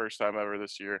for the first time ever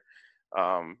this year.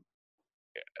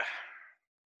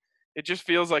 It just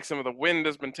feels like some of the wind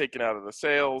has been taken out of the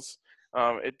sails.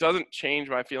 It doesn't change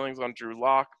my feelings on Drew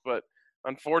Lock, but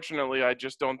unfortunately, I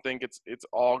just don't think it's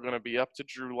all going to be up to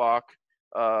Drew Lock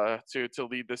to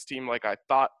lead this team like I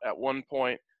thought at one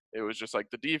point. It was just like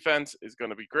the defense is going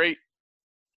to be great,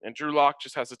 and Drew Lock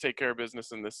just has to take care of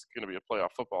business, and this is going to be a playoff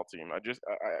football team.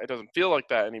 It doesn't feel like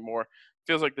that anymore. It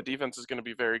feels like the defense is going to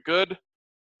be very good,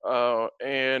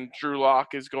 and Drew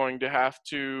Lock is going to have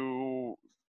to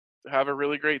have a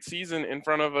really great season in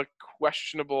front of a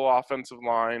questionable offensive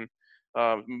line,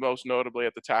 most notably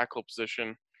at the tackle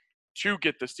position, to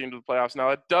get this team to the playoffs. Now,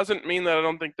 it doesn't mean that I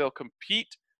don't think they'll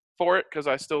compete for it, because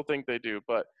I still think they do,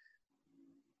 but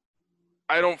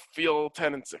I don't feel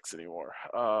 10-6 anymore.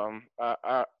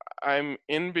 I'm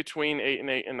in between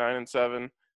 8-8 and 9-7,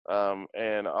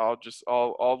 and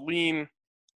I'll lean,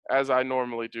 as I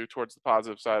normally do, towards the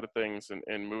positive side of things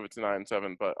and move it to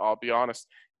 9-7. But I'll be honest,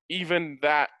 even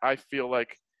that I feel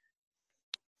like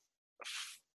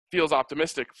feels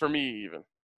optimistic for me even.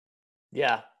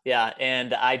 Yeah,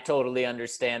 and I totally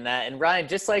understand that. And Ryan,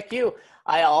 just like you,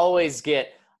 I always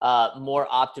get more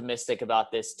optimistic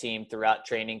about this team throughout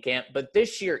training camp. But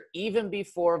this year, even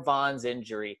before Von's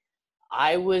injury,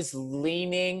 I was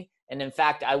leaning, and in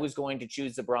fact, I was going to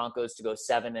choose the Broncos to go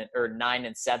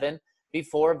 9-7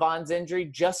 before Von's injury,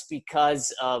 just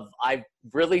because I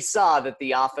really saw that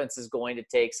the offense is going to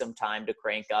take some time to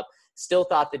crank up. Still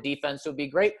thought the defense would be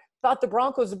great. Thought the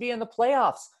Broncos would be in the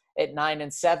playoffs at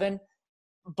 9-7.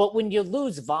 But when you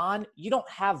lose Von, you don't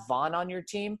have Von on your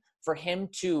team for him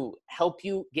to help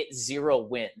you get 0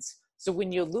 wins. So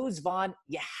when you lose Von,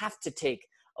 you have to take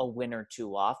a win or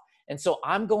 2 off. And so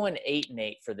I'm going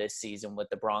 8-8 for this season with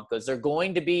the Broncos. They're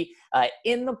going to be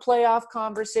in the playoff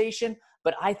conversation,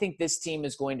 but I think this team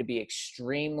is going to be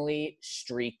extremely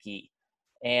streaky.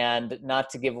 And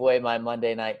not to give away my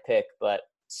Monday night pick, but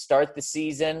start the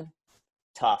season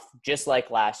tough, just like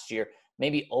last year.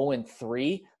 Maybe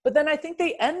 0-3, but then I think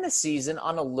they end the season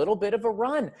on a little bit of a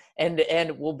run, and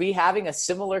we'll be having a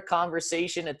similar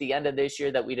conversation at the end of this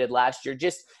year that we did last year,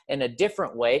 just in a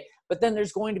different way. But then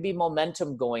there's going to be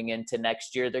momentum going into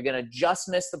next year. They're going to just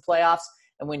miss the playoffs,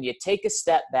 and when you take a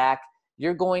step back,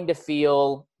 you're going to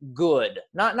feel good.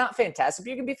 Not fantastic.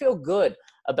 You're going to feel good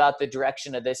about the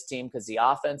direction of this team because the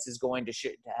offense is going to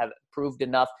have proved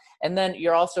enough. And then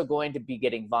you're also going to be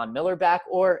getting Von Miller back,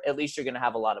 or at least you're going to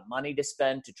have a lot of money to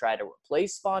spend to try to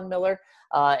replace Von Miller.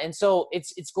 And so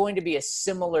it's going to be a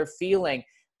similar feeling.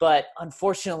 But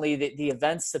unfortunately, the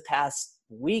events the past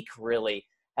week really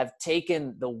have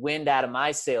taken the wind out of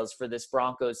my sails for this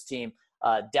Broncos team,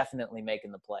 definitely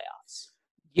making the playoffs.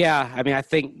 Yeah, I mean, I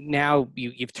think now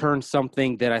you've turned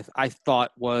something that I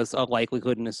thought was a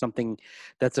likelihood into something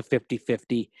that's a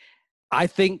 50-50. I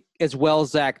think as well,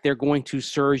 Zach, they're going to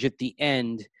surge at the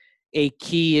end. A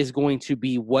key is going to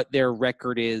be what their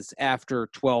record is after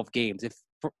 12 games.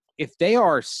 If they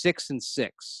are 6-6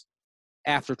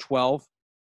 after 12,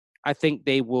 I think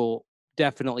they will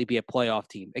definitely be a playoff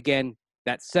team. Again,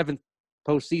 that 7th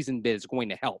postseason bid is going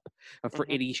to help for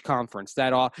in each conference.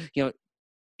 That all,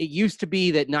 it used to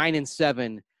be that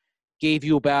 9-7 gave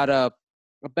you about a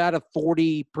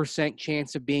 40%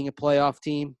 chance of being a playoff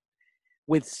team.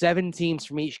 With 7 teams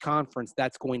from each conference,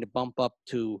 that's going to bump up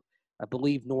to, I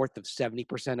believe, north of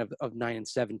 70% of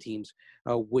 9-7 teams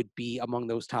would be among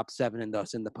those top 7 and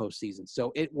thus in the postseason.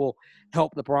 So it will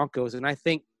help the Broncos. And I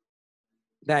think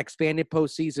that expanded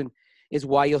postseason is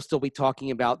why you'll still be talking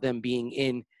about them being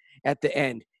in at the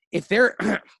end. If they're,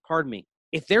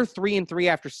 if they're 3-3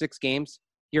 after 6 games,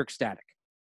 you're ecstatic,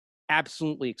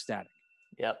 absolutely ecstatic.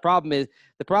 Yeah. The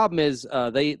problem is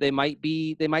they might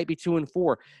be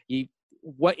 2-4.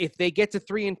 What if they get to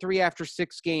 3-3 after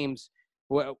 6 games?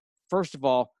 Well, first of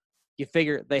all, you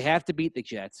figure they have to beat the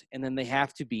Jets, and then they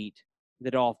have to beat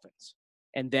the Dolphins,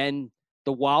 and then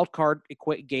the wild card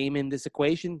game in this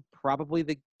equation, probably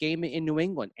the game in New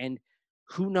England, and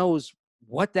who knows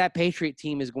what that Patriot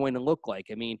team is going to look like.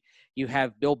 I mean, you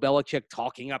have Bill Belichick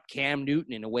talking up Cam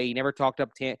Newton in a way he never talked up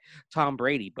Tom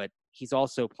Brady, but he's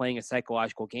also playing a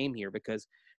psychological game here because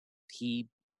he,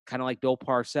 kind of like Bill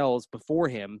Parcells before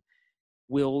him,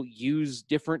 will use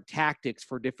different tactics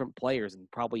for different players, and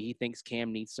probably he thinks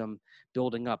Cam needs some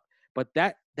building up. But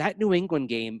that New England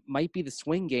game might be the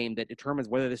swing game that determines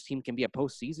whether this team can be a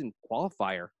postseason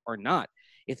qualifier or not.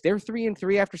 If they're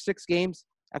 3-3 after 6 games,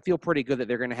 I feel pretty good that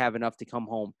they're going to have enough to come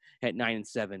home at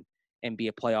 9-7 and be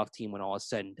a playoff team when all is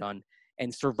said and done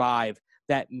and survive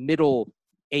that middle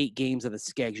 8 games of the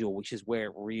schedule, which is where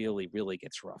it really, really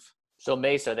gets rough. So,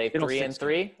 Mace, are they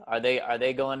 3-3? Are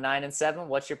they going 9-7?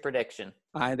 What's your prediction?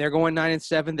 They're going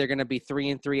 9-7. They're going to be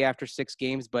 3-3 after 6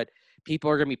 games, but people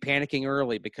are going to be panicking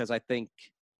early because I think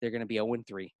they're going to be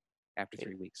 0-3 after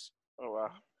 3 weeks. Oh, wow.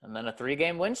 And then a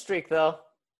 3-game win streak, though.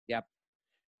 Yep.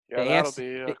 Yeah, that'll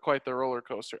be quite the roller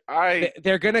coaster.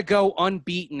 They're going to go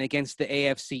unbeaten against the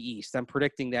AFC East. I'm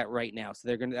predicting that right now. So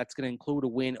that's going to include a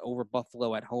win over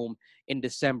Buffalo at home in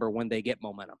December when they get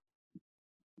momentum.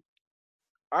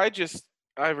 I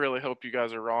really hope you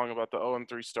guys are wrong about the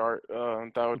 0-3 start.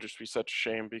 That would just be such a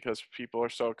shame because people are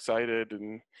so excited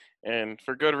and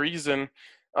for good reason.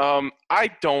 I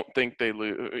don't think they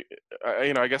lose.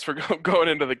 I guess we're going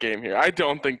into the game here. I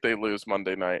don't think they lose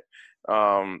Monday night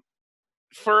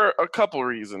for a couple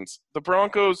reasons. The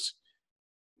Broncos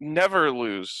never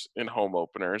lose in home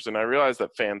openers, and I realize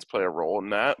that fans play a role in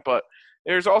that, but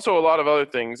there's also a lot of other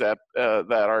things that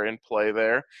are in play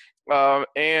there.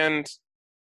 And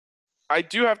I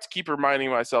do have to keep reminding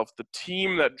myself the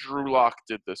team that Drew Lock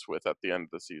did this with at the end of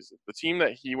the season, the team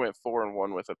that he went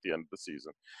 4-1 with at the end of the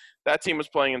season, that team was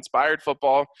playing inspired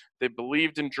football. They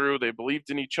believed in Drew. They believed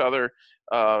in each other.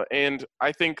 And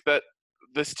I think that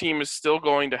this team is still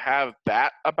going to have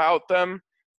that about them.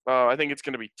 I think it's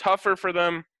going to be tougher for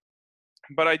them,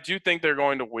 but I do think they're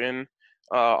going to win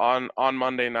on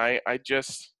Monday night. It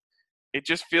just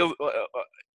feels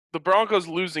the Broncos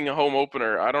losing a home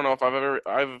opener. I don't know if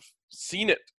I've seen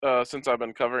it since I've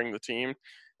been covering the team,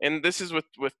 and this is with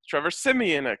Trevor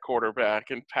Siemian at quarterback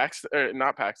and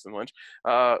not Paxton Lynch,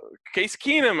 Case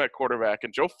Keenum at quarterback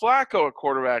and Joe Flacco at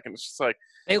quarterback, and it's just like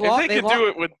if they could do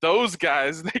it with those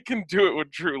guys, they can do it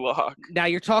with Drew Lock. Now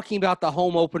you're talking about the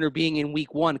home opener being in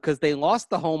week 1 because they lost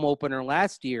the home opener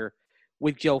last year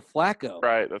with Joe Flacco.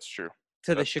 Right, that's true.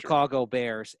 To the Chicago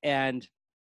Bears, and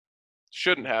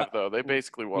shouldn't have, though. They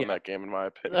basically won that game, in my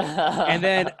opinion. And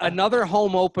then another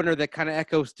home opener that kind of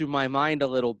echoes through my mind a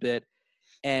little bit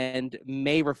and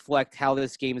may reflect how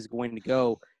this game is going to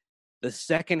go. The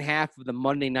second half of the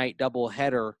Monday night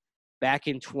doubleheader back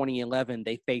in 2011,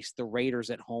 they faced the Raiders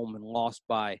at home and lost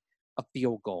by a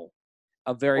field goal.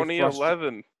 A very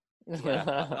 2011.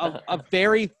 a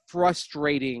very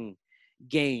frustrating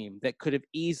game that could have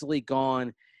easily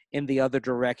gone in the other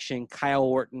direction. Kyle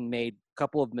Orton made a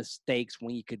couple of mistakes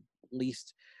when he could at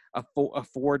least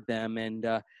afford them. And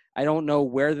I don't know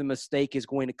where the mistake is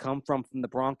going to come from the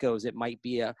Broncos. It might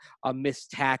be a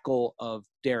missed tackle of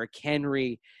Derrick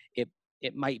Henry.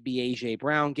 It might be A.J.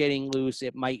 Brown getting loose.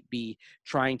 It might be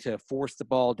trying to force the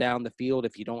ball down the field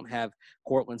if you don't have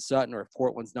Cortland Sutton or if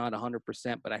Cortland's not 100%.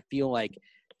 But I feel like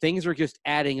things are just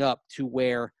adding up to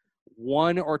where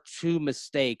one or two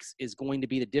mistakes is going to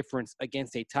be the difference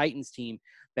against a Titans team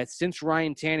that, since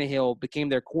Ryan Tannehill became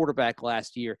their quarterback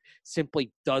last year,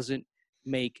 simply doesn't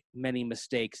make many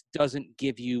mistakes, doesn't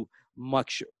give you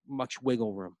much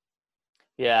wiggle room.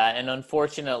 Yeah, and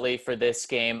unfortunately for this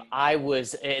game, I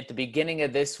was at the beginning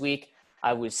of this week,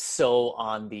 I was so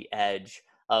on the edge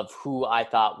of who I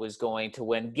thought was going to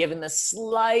win, given the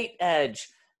slight edge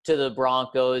to the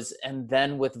Broncos. And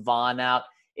then with Vaughn out,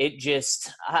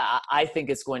 I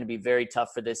think it's going to be very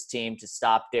tough for this team to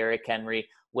stop Derrick Henry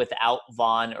without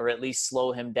Vaughn, or at least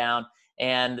slow him down.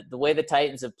 And the way the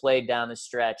Titans have played down the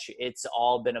stretch, it's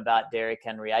all been about Derrick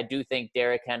Henry. I do think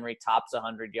Derrick Henry tops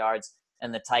 100 yards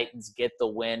and the Titans get the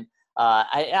win.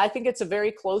 I think it's a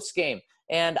very close game.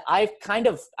 And I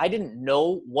didn't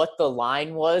know what the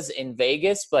line was in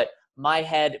Vegas, but my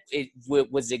head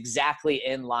was exactly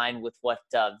in line with what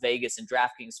Vegas and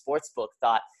DraftKings Sportsbook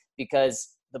thought,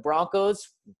 because the Broncos,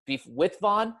 with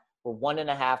Vaughn, were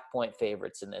 1.5-point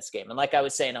favorites in this game. And like I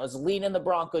was saying, I was leaning the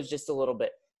Broncos just a little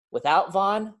bit. Without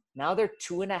Vaughn, now they're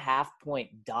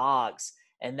 2.5-point dogs.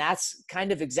 And that's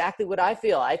kind of exactly what I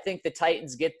feel. I think the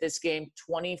Titans get this game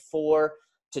 24-20.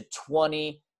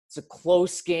 It's a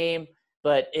close game,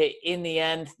 but in the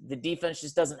end, the defense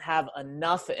just doesn't have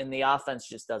enough, and the offense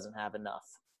just doesn't have enough.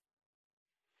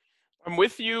 I'm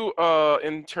with you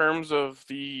in terms of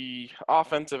the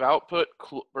offensive output,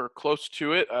 or close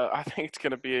to it. I think it's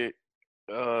going to be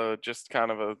just kind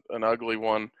of an ugly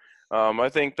one. I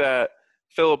think that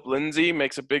Phillip Lindsay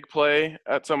makes a big play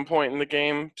at some point in the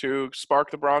game to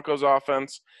spark the Broncos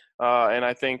offense, and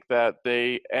I think that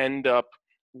they end up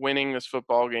winning this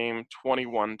football game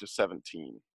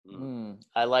 21-17.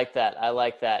 I like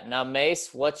that. Now, Mace,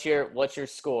 what's your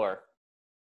score?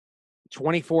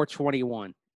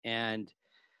 24-21. And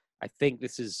I think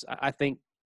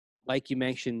like you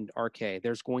mentioned, RK,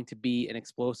 there's going to be an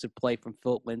explosive play from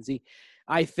Phillip Lindsay.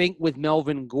 I think with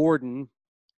Melvin Gordon,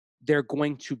 they're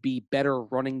going to be better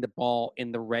running the ball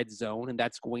in the red zone, and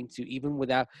that's going to, even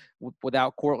without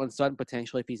Cortland Sutton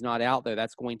potentially, if he's not out there,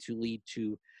 that's going to lead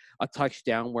to a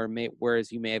touchdown,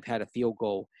 whereas you may have had a field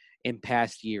goal in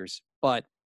past years. But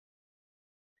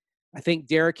I think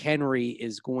Derrick Henry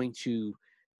is going to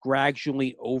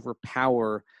gradually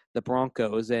overpower the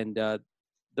Broncos, and the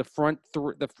front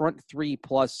three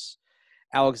plus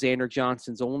Alexander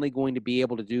Johnson's only going to be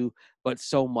able to do but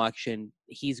so much, and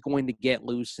he's going to get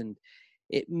loose, and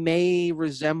it may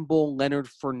resemble Leonard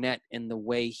Fournette in the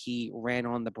way he ran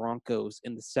on the Broncos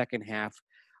in the second half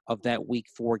of that Week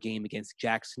 4 game against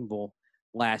Jacksonville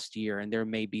last year, and there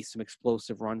may be some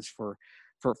explosive runs for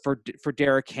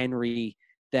Derrick Henry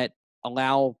that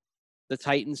allow the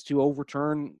Titans to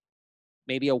overturn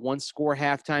maybe a one-score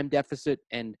halftime deficit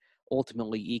and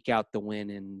ultimately eke out the win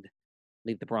and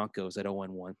leave the Broncos at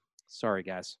 0-1. Sorry,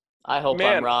 guys. I hope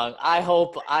I'm wrong. I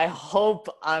hope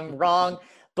I'm wrong.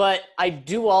 But I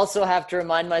do also have to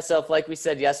remind myself, like we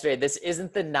said yesterday, this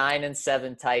isn't the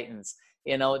 9-7 Titans.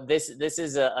 You know, this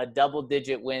is a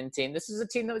double-digit win team. This is a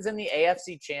team that was in the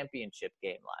AFC Championship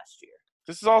game last year.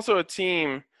 This is also a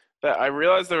team that I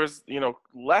realized there was,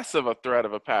 less of a threat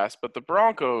of a pass, but the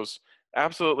Broncos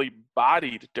absolutely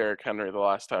bodied Derrick Henry the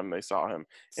last time they saw him.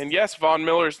 And yes, Von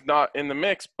Miller's not in the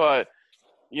mix, but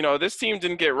this team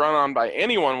didn't get run on by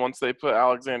anyone once they put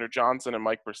Alexander Johnson and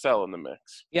Mike Purcell in the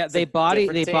mix. Yeah, they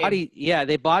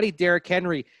bodied Derrick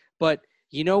Henry, but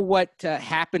you know what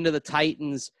happened to the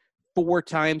Titans 4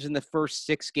 times in the first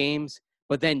 6 games,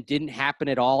 but then didn't happen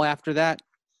at all after that?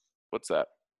 What's that?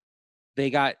 They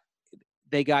got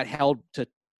held to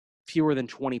fewer than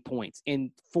 20 points.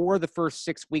 In 4 of the first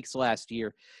 6 weeks last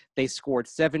year, they scored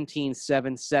 17,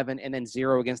 7, 7, and then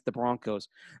 0 against the Broncos.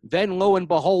 Then, lo and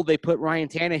behold, they put Ryan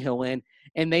Tannehill in,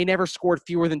 and they never scored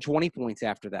fewer than 20 points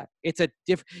after that. It's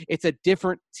a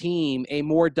different team, a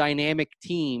more dynamic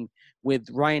team with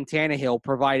Ryan Tannehill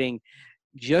providing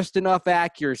just enough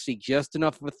accuracy, just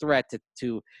enough of a threat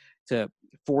to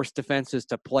force defenses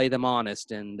to play them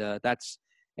honest, and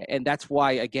that's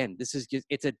why, again,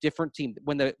 it's a different team.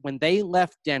 When they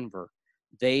left Denver,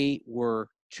 they were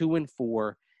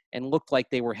 2-4 and looked like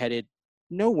they were headed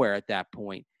nowhere at that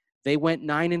point. They went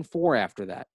 9-4 after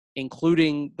that,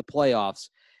 including the playoffs.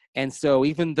 And so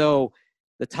even though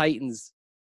the Titans,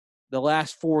 the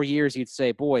last 4 years, you'd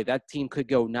say, boy, that team could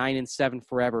go 9-7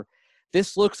 forever.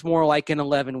 This looks more like an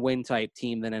 11-win type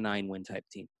team than a 9-win type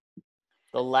team.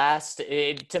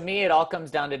 To me, it all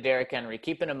comes down to Derrick Henry,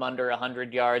 keeping him under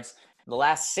 100 yards. The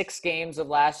last 6 games of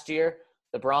last year,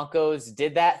 the Broncos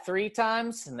did that 3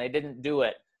 times, and they didn't do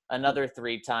it another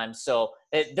 3 times. So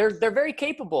they're very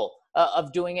capable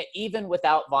of doing it even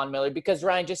without Von Miller because,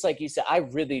 Ryan, just like you said, I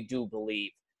really do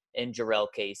believe in Jarrell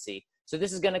Casey. So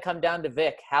this is going to come down to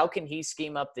Vic. How can he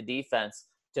scheme up the defense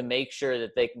to make sure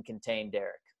that they can contain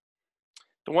Derrick?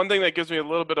 The one thing that gives me a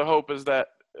little bit of hope is that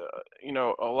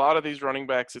a lot of these running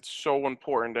backs, it's so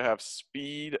important to have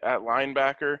speed at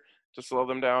linebacker to slow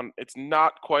them down. It's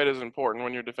not quite as important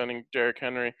when you're defending Derrick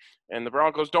Henry, and the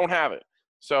Broncos don't have it.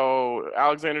 So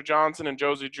Alexander Johnson and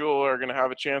Josie Jewell are going to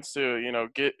have a chance to,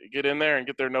 get in there and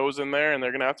get their nose in there, and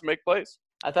they're going to have to make plays.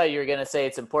 I thought you were going to say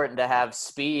it's important to have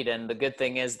speed, and the good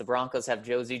thing is the Broncos have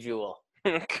Josie Jewell.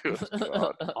 Good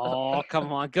God. Oh,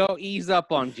 come on. Go ease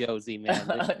up on Josie, man.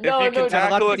 If you can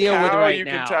tackle a cow, you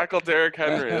can tackle Derrick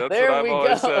Henry. That's what I've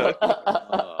always said.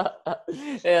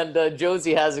 And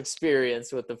Josie has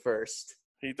experience with the first.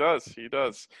 He does.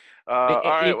 All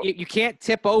right. You can't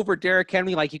tip over Derrick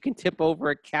Henry like you can tip over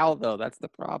a cow, though. That's the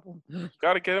problem.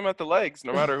 Got to get him at the legs,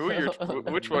 no matter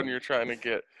which one you're trying to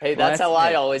get. Hey, that's how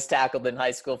I always tackled in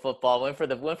high school football. Went for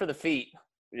the feet.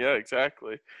 Yeah,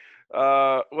 exactly.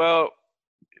 Well,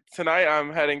 tonight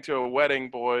I'm heading to a wedding,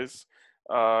 boys,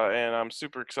 and I'm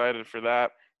super excited for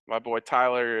that. My boy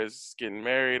Tyler is getting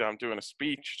married. I'm doing a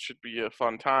speech. It should be a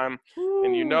fun time. Woo.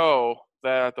 And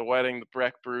that at the wedding, the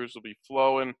Breck brews will be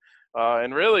flowing.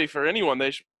 And really, for anyone,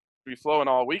 they should be flowing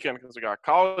all weekend because we got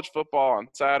college football on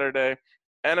Saturday,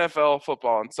 NFL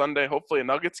football on Sunday, hopefully a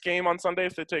Nuggets game on Sunday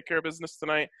if they take care of business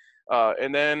tonight.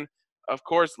 And then, of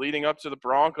course, leading up to the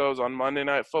Broncos on Monday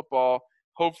Night Football.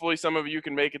 Hopefully some of you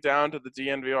can make it down to the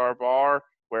DNVR bar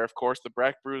where, of course, the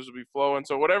Breck brews will be flowing.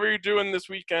 So whatever you're doing this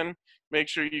weekend, make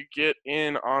sure you get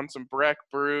in on some Breck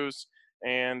brews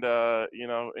and,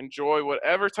 enjoy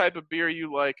whatever type of beer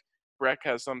you like. Breck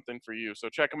has something for you. So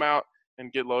check them out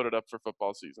and get loaded up for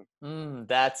football season.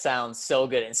 That sounds so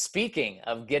good. And speaking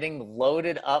of getting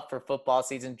loaded up for football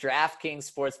season, DraftKings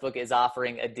Sportsbook is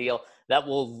offering a deal that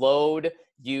will load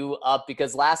you up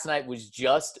because last night was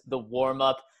just the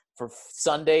warm-up. For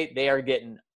Sunday, they are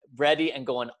getting ready and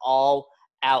going all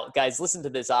out. Guys, listen to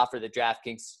this offer that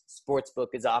DraftKings Sportsbook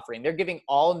is offering. They're giving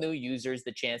all new users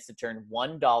the chance to turn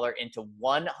 $1 into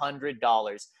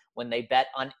 $100 when they bet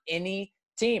on any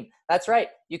team. That's right.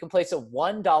 You can place a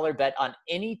 $1 bet on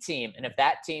any team, and if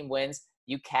that team wins,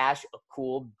 you cash a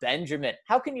cool Benjamin.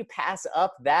 How can you pass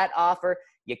up that offer?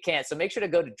 You can't. So make sure to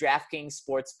go to DraftKings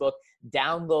Sportsbook,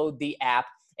 download the app.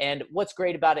 And what's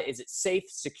great about it is it's safe,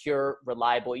 secure,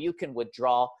 reliable. You can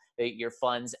withdraw your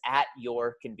funds at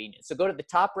your convenience. So go to the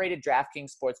top-rated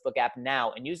DraftKings Sportsbook app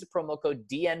now and use the promo code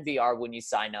DNVR when you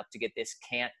sign up to get this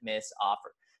can't-miss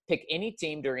offer. Pick any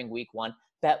team during Week 1,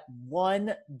 bet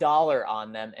 $1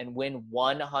 on them, and win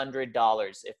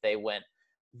 $100 if they win.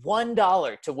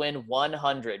 $1 to win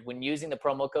 100 when using the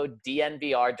promo code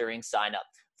DNVR during sign up.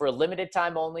 For a limited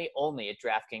time only at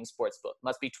DraftKings Sportsbook.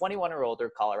 Must be 21 or older,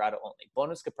 Colorado only.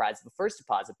 Bonus comprised of a first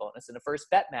deposit bonus and a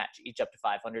first bet match, each up to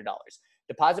 $500.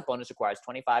 Deposit bonus requires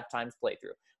 25 times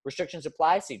playthrough. Restrictions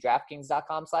apply. See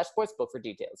DraftKings.com/sportsbook for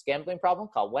details. Gambling problem?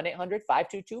 Call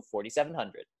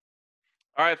 1-800-522-4700.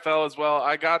 All right, fellas. Well,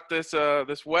 I got this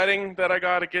wedding that I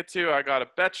got to get to. I got a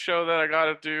bet show that I got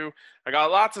to do. I got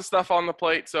lots of stuff on the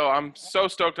plate, so I'm so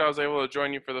stoked I was able to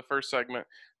join you for the first segment.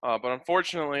 But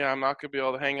unfortunately, I'm not going to be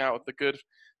able to hang out with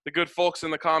the good folks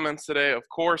in the comments today. Of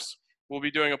course, we'll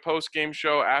be doing a post-game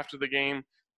show after the game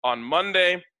on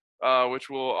Monday, which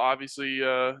will obviously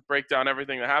break down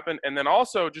everything that happened. And then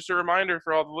also, just a reminder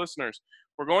for all the listeners,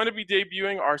 we're going to be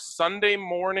debuting our Sunday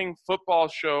morning football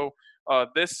show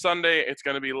this Sunday. It's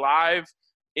going to be live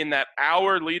in that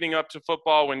hour leading up to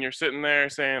football when you're sitting there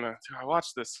saying, "Do I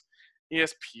watch this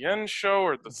ESPN show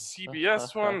or the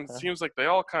CBS one? It seems like they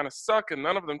all kind of suck and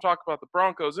none of them talk about the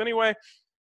Broncos anyway."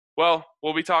 Well,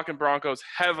 we'll be talking Broncos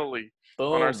heavily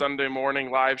on our Sunday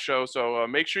morning live show. So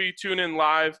make sure you tune in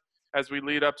live as we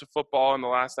lead up to football in the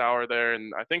last hour there.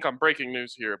 And I think I'm breaking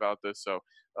news here about this. So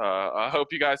I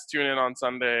hope you guys tune in on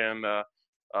Sunday. And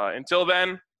until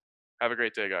then, have a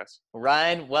great day, guys.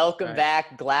 Ryan, welcome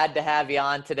back. Glad to have you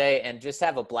on today, and just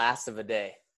have a blast of a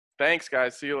day. Thanks,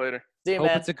 guys. See you later. See you, Hope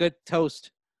man. it's a good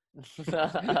toast.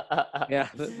 Yeah,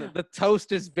 the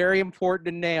toast is very important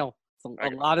to nail. A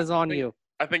lot is on you.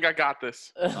 I think I got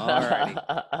this. All righty.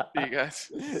 See you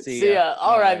guys. See ya.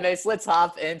 All right, Mace, let's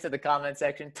hop into the comment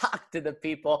section. Talk to the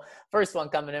people. First one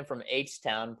coming in from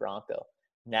H-Town Bronco.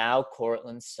 Now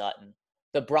Courtland Sutton.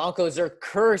 The Broncos are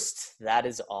cursed. That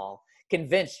is all.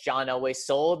 Convinced John Elway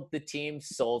sold the team,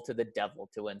 sold to the devil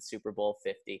to win Super Bowl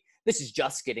 50. This is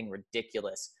just getting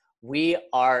ridiculous. We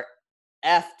are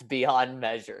effed beyond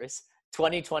measures.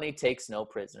 2020 takes no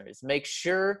prisoners. Make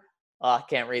sure – I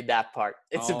can't read that part.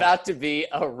 It's about to be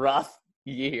a rough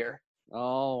year.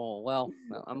 Oh, well,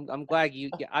 I'm glad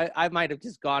you – I might have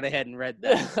just gone ahead and read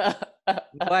that.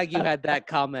 I'm glad you had that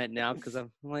comment now, because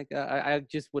I'm like I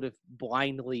just would have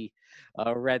blindly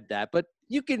read that. But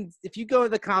you can – if you go to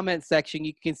the comment section,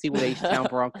 you can see what H-Town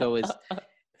Bronco is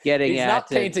getting He's at. He's not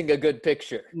painting a good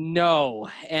picture. No.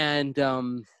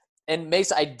 And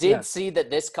Mace, I did see that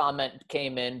this comment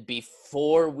came in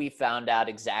before we found out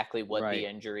exactly what the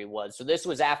injury was. So this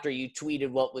was after you tweeted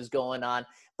what was going on,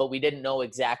 but we didn't know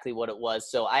exactly what it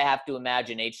was. So I have to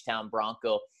imagine H-Town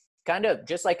Bronco, kind of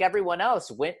just like everyone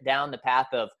else, went down the path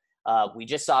of we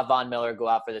just saw Von Miller go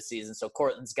out for the season, so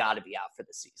Courtland's got to be out for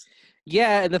the season.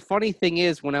 Yeah, and the funny thing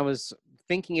is, when I was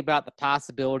thinking about the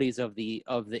possibilities of the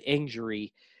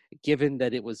injury, given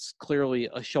that it was clearly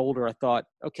a shoulder, I thought,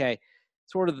 okay,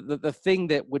 sort of the thing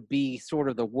that would be sort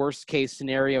of the worst case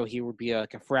scenario here would be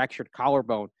like a fractured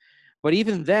collarbone. But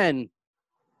even then,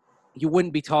 you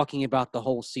wouldn't be talking about the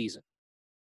whole season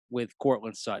with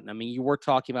Courtland Sutton. I mean, you were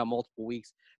talking about multiple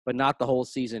weeks, but not the whole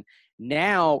season.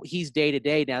 Now he's day to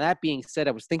day. Now, that being said,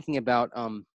 I was thinking about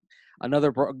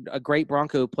a great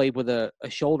Bronco who played with a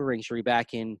shoulder injury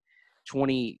back in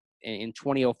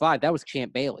 2005. That was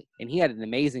Champ Bailey, and he had an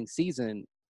amazing season.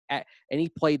 And he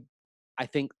played, I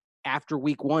think, after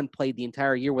week one, played the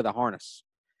entire year with a harness.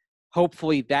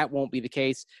 Hopefully that won't be the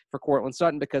case for Courtland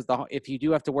Sutton, because if you do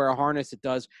have to wear a harness, it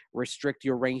does restrict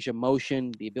your range of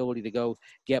motion, the ability to go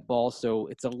get balls. So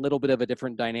it's a little bit of a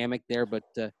different dynamic there, but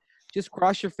just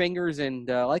cross your fingers. And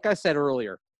like I said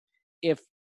earlier, if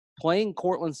playing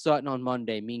Courtland Sutton on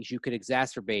Monday means you could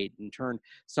exacerbate and turn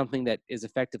something that is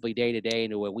effectively day-to-day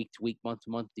into a week-to-week,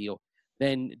 month-to-month deal,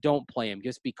 then don't play him.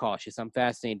 Just be cautious. I'm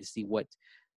fascinated to see what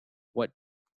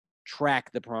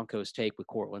track the Broncos take with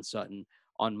Courtland Sutton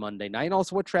on Monday night, and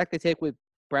also what track they take with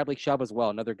Bradley Chubb as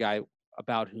well, another guy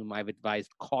about whom I've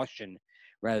advised caution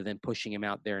rather than pushing him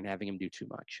out there and having him do too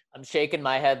much. I'm shaking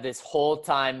my head this whole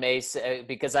time, Mace,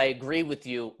 because I agree with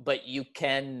you, but you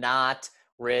cannot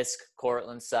risk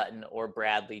Courtland Sutton or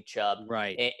Bradley Chubb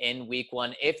in week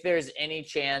one. If there's any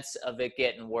chance of it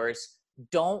getting worse,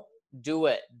 don't do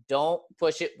it. Don't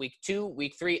push it. Week 2,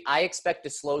 week 3, I expect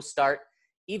a slow start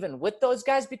even with those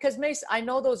guys, because Mace, I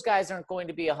know those guys aren't going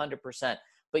to be 100%,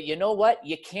 but you know what?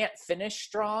 You can't finish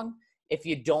strong if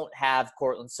you don't have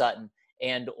Courtland Sutton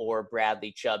and or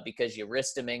Bradley Chubb, because you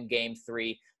risked him in game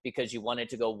 3 because you wanted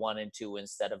to go 1-2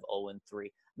 instead of 0-3.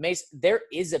 Mace, there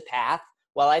is a path.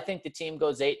 While I think the team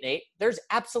goes 8-8, there's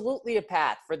absolutely a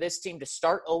path for this team to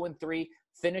start 0-3,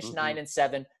 finish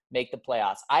 9-7, make the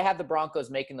playoffs. I have the Broncos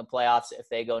making the playoffs if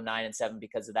they go 9-7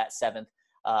 because of that 7th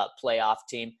playoff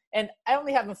team. And I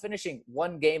only have them finishing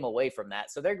one game away from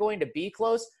that. So they're going to be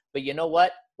close, But you know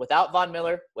what? Without Von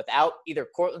Miller, without either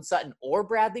Cortland Sutton or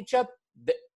Bradley Chubb,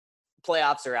 the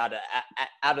playoffs are out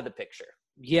of the picture.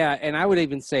 Yeah, and I would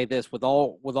even say this with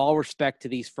all respect to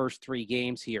these first 3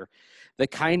 games here, the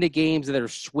kind of games that are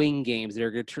swing games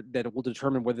that will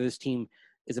determine whether this team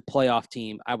is a playoff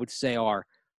team, I would say are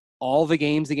all the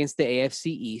games against the AFC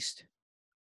East,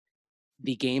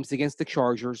 the games against the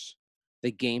Chargers,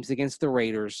 the games against the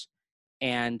Raiders,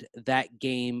 and that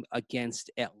game against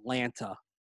Atlanta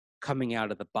coming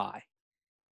out of the bye.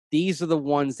 These are the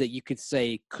ones that you could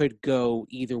say could go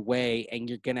either way, and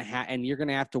you're gonna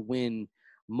have to win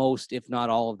most, if not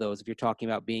all of those, if you're talking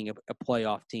about being a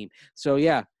playoff team. So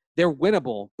yeah, they're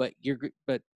winnable, but you're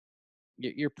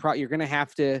gonna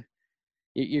have to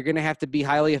be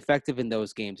highly effective in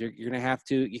those games. You're gonna have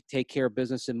to take care of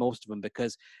business in most of them,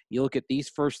 because you look at these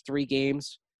first 3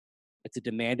 games, it's a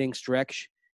demanding stretch.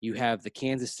 You have the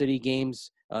Kansas City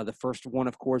games. The first one,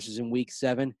 of course, is in Week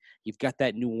 7. You've got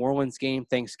that New Orleans game,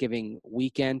 Thanksgiving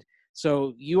weekend.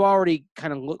 So you already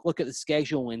kind of look at the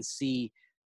schedule and see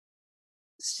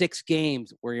 6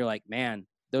 games where you're like, man,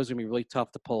 those are going to be really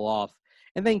tough to pull off.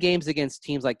 And then games against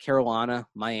teams like Carolina,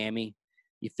 Miami,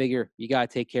 you figure you got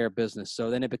to take care of business.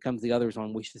 So then it becomes the others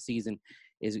on which the season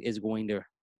is going to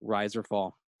rise or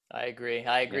fall. I agree.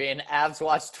 Yeah. And Avs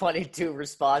Watch 22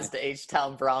 responds to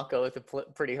H-Town Bronco with a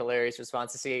pretty hilarious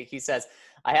response to see. He says,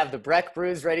 I have the Breck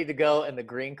brews ready to go and the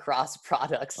Green Cross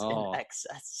products in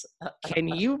excess. Can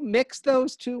you mix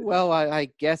those two? Well, I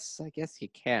guess you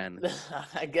can.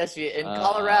 I guess in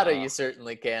Colorado you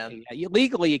certainly can. Yeah,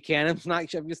 legally you can. I'm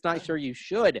just not sure you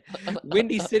should.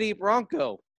 Windy City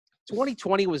Bronco.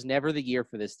 2020 was never the year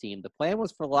for this team. The plan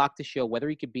was for Locke to show whether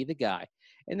he could be the guy,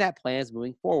 and that plan is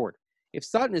moving forward. If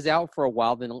Sutton is out for a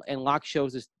while, then Locke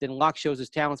shows his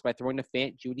talents by throwing to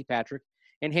Fant, Judy, Patrick,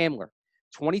 and Hamler.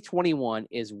 2021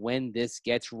 is when this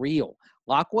gets real.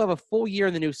 Locke will have a full year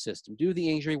in the new system. Due to the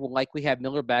injury, we'll likely have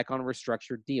Miller back on a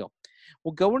restructured deal.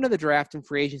 We'll go into the draft and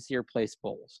free agency or replace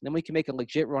Bowles. Then we can make a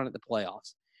legit run at the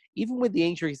playoffs. Even with the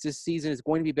injuries, this season is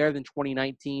going to be better than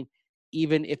 2019,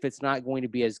 even if it's not going to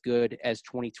be as good as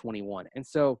 2021. And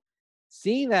so,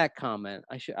 seeing that comment,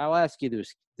 I'll ask you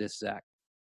this, Zach.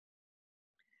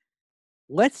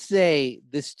 Let's say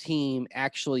this team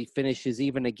actually finishes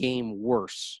even a game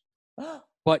worse,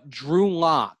 but Drew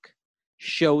Lock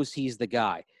shows he's the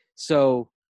guy. So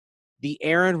the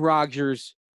Aaron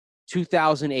Rodgers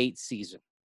 2008 season.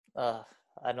 I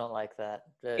don't like that.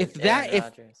 I'm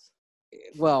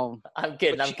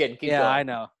kidding. Keep going. I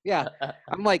know. Yeah.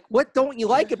 I'm like, what don't you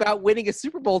like about winning a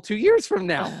Super Bowl 2 years from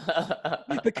now?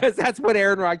 Because that's what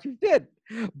Aaron Rodgers did.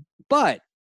 But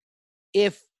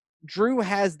if Drew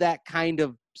has that kind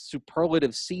of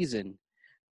superlative season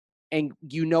and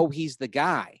he's the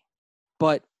guy,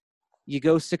 but you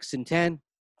go 6-10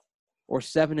 or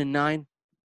 7-9,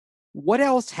 what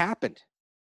else happened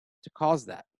to cause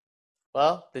that?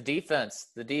 Well, the defense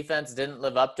didn't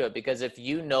live up to it, because if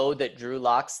you know that Drew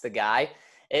Lock's the guy,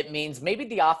 it means maybe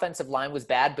the offensive line was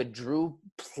bad, but Drew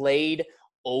played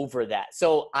over that.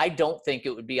 So I don't think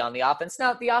it would be on the offense.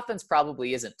 Now, the offense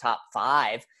probably isn't top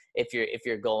 5 if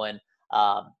you're going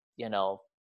 7-9,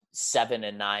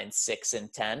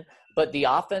 6-10, but the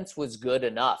offense was good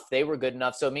enough. They were good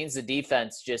enough. So it means the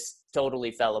defense just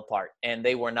totally fell apart, and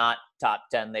they were not top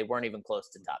 10. They weren't even close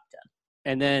to top 10.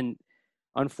 And then,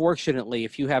 unfortunately,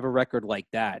 if you have a record like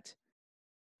that,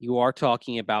 you are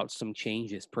talking about some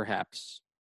changes, perhaps,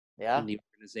 in the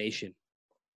organization.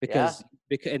 Because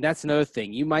and that's another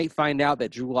thing. You might find out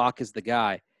that Drew Lock is the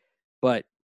guy, but,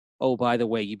 oh, by the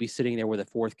way, you'd be sitting there with a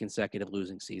 4th consecutive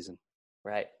losing season.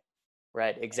 Right,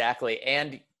 exactly.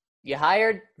 And you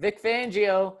hired Vic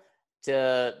Fangio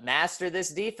to master this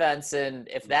defense, and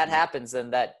if that happens,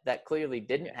 then that clearly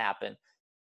didn't happen.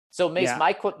 So, Mace,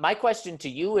 my question to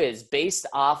you is, based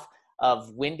off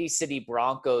of Windy City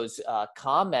Broncos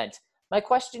comment, my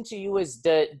question to you is,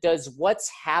 does what's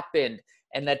happened,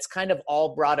 and that's kind of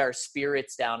all brought our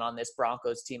spirits down on this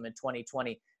Broncos team in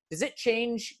 2020, does it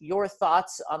change your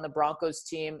thoughts on the Broncos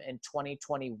team in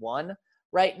 2021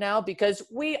 right now? Because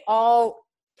we all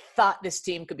thought this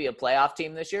team could be a playoff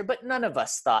team this year, but none of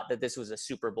us thought that this was a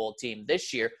Super Bowl team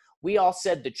this year. We all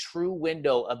said the true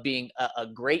window of being a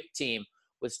great team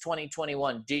was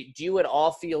 2021. Do you at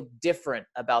all feel different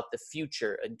about the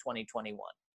future in 2021?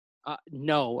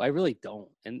 No, I really don't.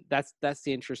 And that's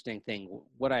the interesting thing.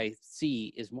 What I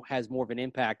see has more of an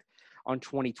impact on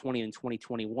 2020 and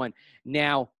 2021.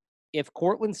 Now, if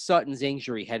Cortland Sutton's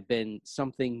injury had been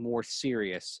something more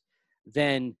serious,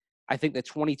 then I think the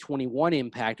 2021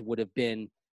 impact would have been,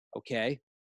 okay,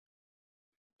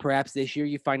 perhaps this year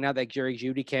you find out that Jerry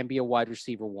Jeudy can be a wide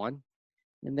receiver 1.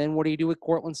 And then what do you do with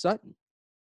Cortland Sutton?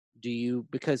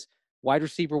 Because wide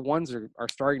receiver ones are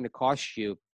starting to cost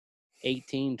you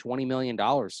 $18, $20 million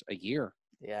a year.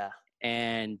 Yeah.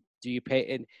 And do you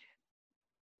pay? And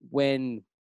when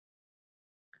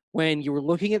you were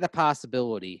looking at the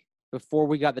possibility before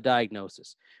we got the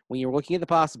diagnosis, when you were looking at the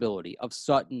possibility of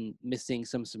Sutton missing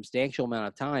some substantial amount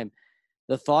of time,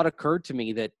 the thought occurred to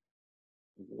me that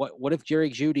what if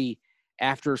Jerry Jeudy,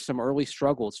 after some early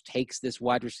struggles, takes this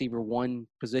wide receiver one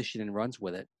position and runs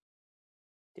with it?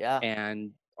 Yeah.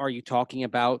 And are you talking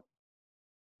about,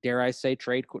 dare I say,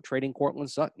 trading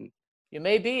Cortland Sutton? You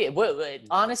may be.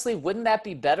 Honestly, wouldn't that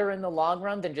be better in the long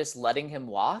run than just letting him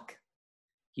walk?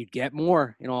 You'd get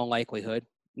more in all likelihood.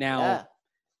 Now,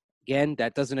 again,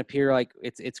 that doesn't appear like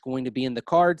it's going to be in the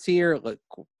cards here.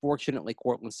 Fortunately,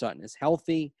 Cortland Sutton is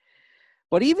healthy.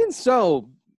 But even so,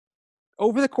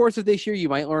 over the course of this year, you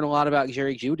might learn a lot about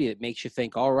Jerry Jeudy. It makes you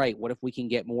think, all right, what if we can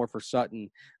get more for Sutton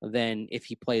than if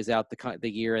he plays out the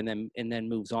year and then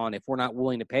moves on? If we're not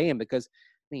willing to pay him, because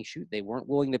shoot, they weren't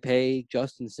willing to pay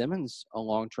Justin Simmons a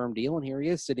long-term deal, and here he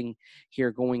is sitting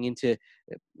here going and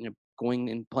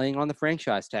playing on the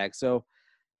franchise tag. So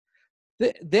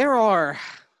there are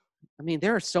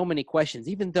so many questions.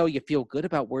 Even though you feel good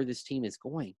about where this team is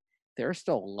going, there are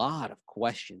still a lot of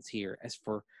questions here as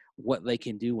for what they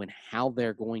can do and how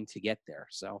they're going to get there.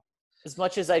 So as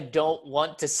much as I don't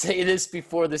want to say this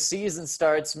before the season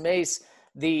starts, Mace,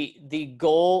 the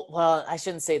goal, well, I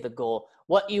shouldn't say the goal.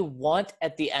 What you want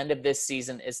at the end of this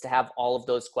season is to have all of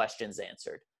those questions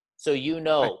answered. So you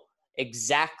know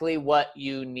exactly what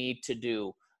you need to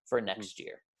do for next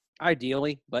year.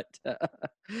 Ideally, but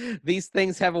these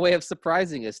things have a way of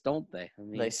surprising us, don't they?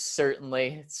 They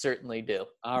certainly do.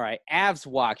 All right, Avs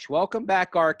Watch. Welcome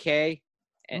back, RK.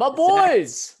 My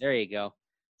boys! There you go.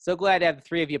 So glad to have the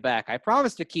three of you back. I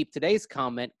promised to keep today's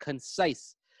comment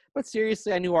concise, but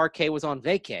seriously, I knew RK was on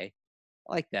vacay.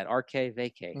 I like that, RK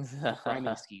vacay.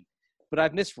 Rhyming scheme. But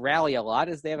I've missed Rally a lot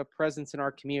as they have a presence in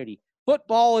our community.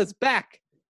 Football is back,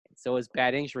 and so is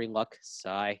bad injury luck.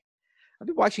 Sigh. I've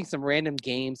been watching some random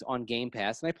games on Game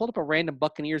Pass, and I pulled up a random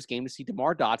Buccaneers game to see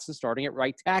DeMar Dotson starting at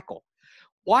right tackle.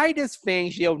 Why does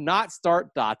Fangio not start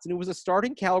Dotson, who was a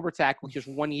starting caliber tackle just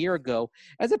 1 year ago,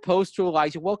 as opposed to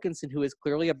Elijah Wilkinson, who is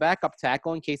clearly a backup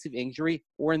tackle in case of injury,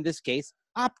 or in this case,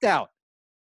 opt-out?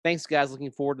 Thanks, guys. Looking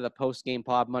forward to the post-game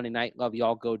pod Monday night. Love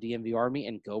y'all. Go DNVR me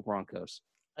and go Broncos.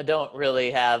 I don't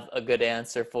really have a good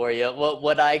answer for you.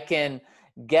 What I can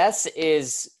guess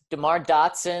is DeMar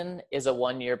Dotson is a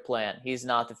one-year plan. He's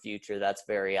not the future. That's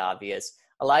very obvious.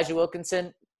 Elijah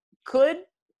Wilkinson could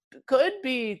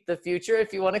be the future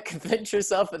if you want to convince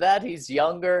yourself of that. He's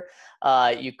younger.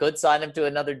 You could sign him to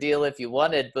another deal if you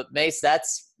wanted. But, Mace,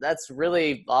 that's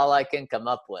really all I can come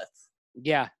up with.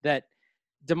 Yeah, that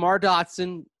DeMar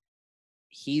Dotson,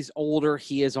 he's older.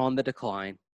 He is on the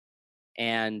decline.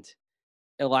 And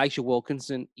Elijah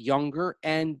Wilkinson, younger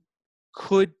and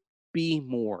could be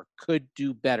more, could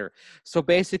do better. So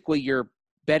basically you're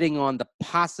betting on the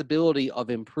possibility of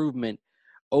improvement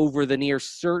over the near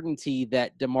certainty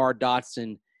that DeMar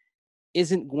Dotson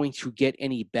isn't going to get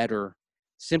any better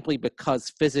simply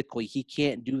because physically he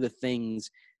can't do the things,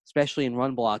 especially in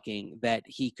run blocking, that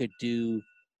he could do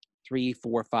 3,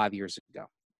 4, 5 years ago.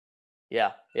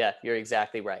 Yeah, you're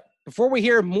exactly right. Before we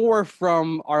hear more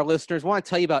from our listeners, I want to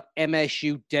tell you about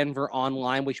MSU Denver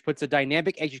Online, which puts a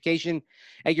dynamic education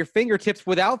at your fingertips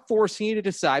without forcing you to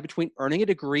decide between earning a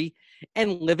degree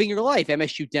and living your life.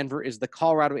 MSU Denver is the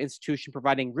Colorado institution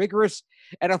providing rigorous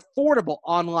and affordable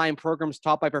online programs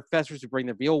taught by professors who bring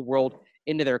the real world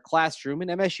into their classroom.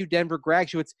 And MSU Denver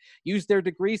graduates use their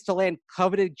degrees to land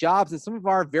coveted jobs. And some of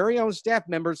our very own staff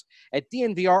members at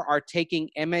DNVR are taking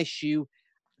MSU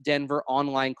Denver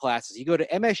online classes. You go to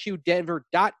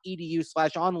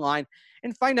msudenver.edu/online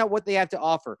and find out what they have to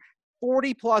offer.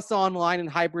 40 plus online and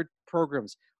hybrid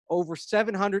programs, over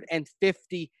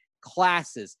 750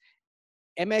 classes.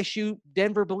 MSU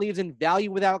Denver believes in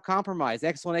value without compromise,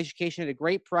 excellent education at a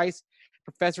great price,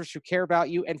 professors who care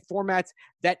about you, and formats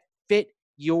that fit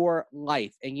your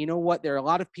life. And you know what? There are a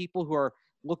lot of people who are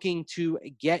looking to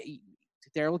get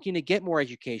more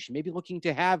education, maybe looking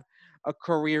to have a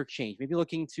career change, maybe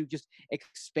looking to just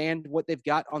expand what they've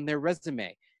got on their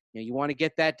resume. You want to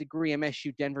get that degree,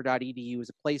 msudenver.edu is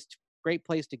a great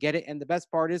place to get it. And the best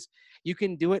part is you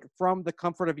can do it from the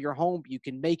comfort of your home. You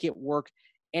can make it work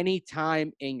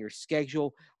anytime in your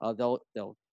schedule. They'll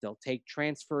take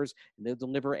transfers and they'll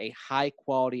deliver a high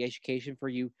quality education for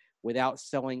you without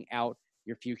selling out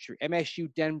your future.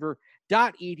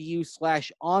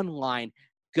 msudenver.edu/online.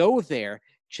 Go there.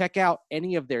 Check out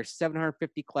any of their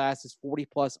 750 classes, 40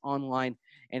 plus online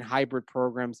and hybrid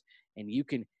programs, and you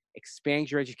can expand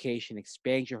your education,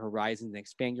 expand your horizons, and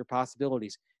expand your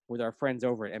possibilities with our friends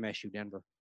over at MSU Denver.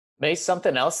 Maybe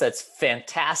something else that's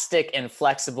fantastic and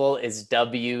flexible is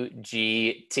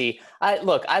WGT. I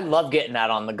love getting out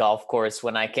on the golf course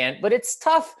when I can, but it's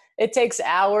tough. It takes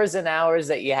hours and hours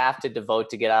that you have to devote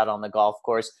to get out on the golf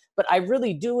course, but I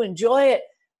really do enjoy it.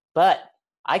 But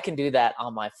I can do that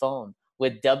on my phone.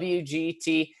 With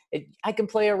WGT, I can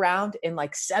play around in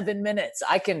like 7 minutes.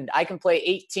 I can play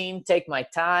 18, take my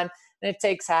time, and it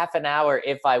takes half an hour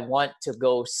if I want to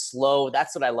go slow.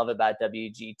 That's what I love about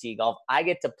WGT Golf. I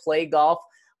get to play golf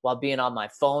while being on my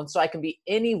phone, so I can be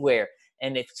anywhere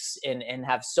and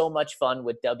have so much fun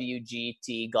with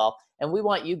WGT Golf. And we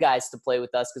want you guys to play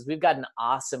with us because we've got an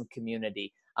awesome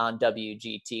community on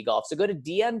WGT Golf. So go to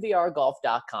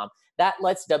DNVRgolf.com. That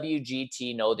lets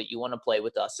WGT know that you want to play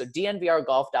with us. So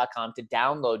DNVRgolf.com to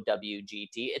download WGT.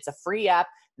 It's a free app,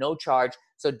 no charge.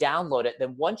 So download it.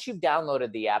 Then once you've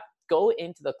downloaded the app, go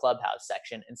into the Clubhouse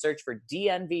section and search for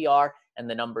DNVR and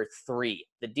the number 3.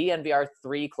 The DNVR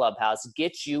 3 Clubhouse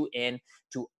gets you in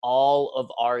to all of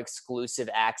our exclusive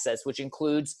access, which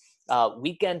includes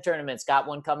weekend tournaments. Got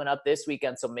one coming up this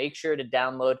weekend, so make sure to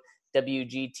download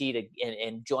WGT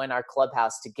and join our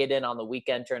clubhouse to get in on the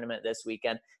weekend tournament this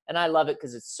weekend. And I love it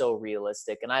because it's so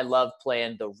realistic, and I love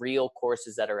playing the real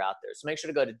courses that are out there. So make sure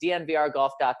to go to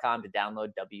DNVRgolf.com to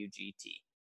download WGT.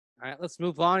 All right, let's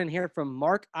move on and hear from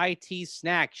Mark IT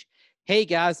Snatch. Hey,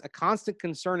 guys, a constant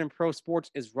concern in pro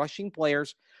sports is rushing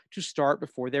players to start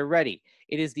before they're ready.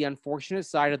 It is the unfortunate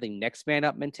side of the next man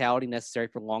up mentality necessary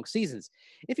for long seasons.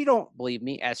 If you don't believe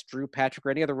me, ask Drew, Patrick,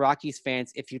 or any other Rockies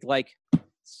fans if you'd like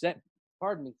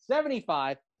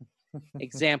 75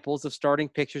 examples of starting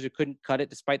pitchers who couldn't cut it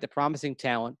despite the promising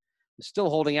talent, still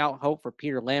holding out hope for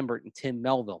Peter Lambert and Tim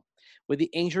Melville. With the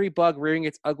injury bug rearing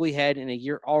its ugly head in a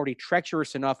year already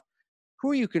treacherous enough,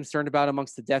 who are you concerned about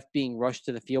amongst the depth being rushed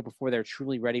to the field before they're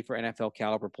truly ready for NFL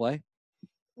caliber play?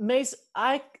 Mace,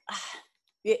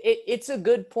 it's a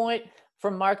good point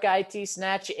from Mark IT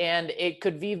Snatch, and it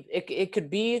could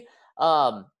be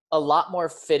a lot more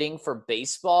fitting for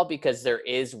baseball because there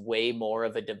is way more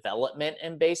of a development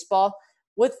in baseball.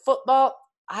 With football,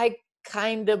 I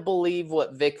kind of believe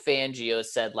what Vic Fangio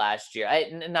said last year,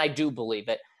 and I do believe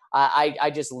it.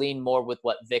 I just lean more with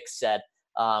what Vic said.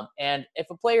 And if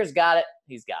a player's got it,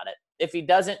 he's got it. If he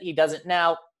doesn't, he doesn't.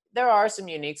 Now, there are some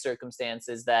unique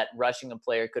circumstances that rushing a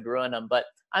player could ruin him, but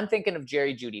I'm thinking of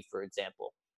Jerry Jeudy, for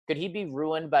example. Could he be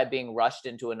ruined by being rushed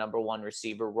into a number one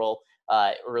receiver role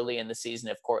early in the season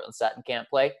if Cortland Sutton can't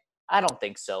play? I don't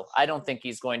think so. I don't think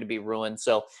he's going to be ruined.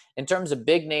 So in terms of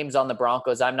big names on the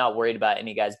Broncos, I'm not worried about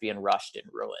any guys being rushed and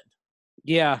ruined.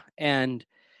 Yeah, and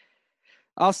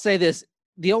I'll say this.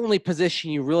 The only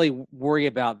position you really worry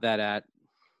about that at,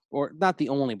 or not the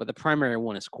only, but the primary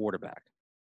one is quarterback.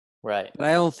 Right. But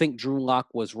I don't think Drew Lock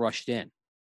was rushed in.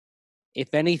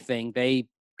 If anything, they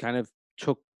kind of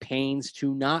took pains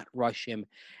to not rush him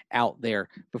out there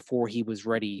before he was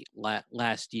ready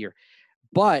last year.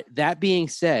 But that being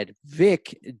said,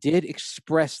 Vic did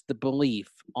express the belief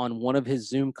on one of his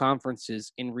Zoom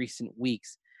conferences in recent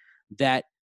weeks that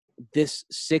this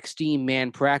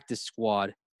 16-man practice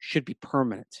squad should be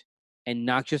permanent and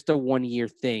not just a one-year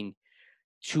thing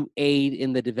to aid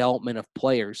in the development of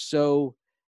players. So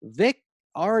Vic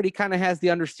already kind of has the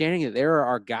understanding that there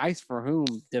are guys for whom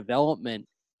development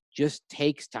just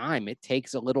takes time. It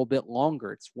takes a little bit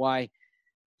longer. It's why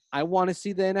I want to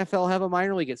see the NFL have a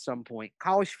minor league at some point.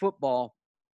 College football,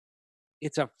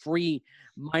 it's a free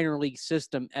minor league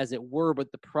system, as it were,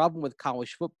 but the problem with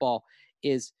college football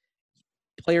is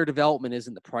player development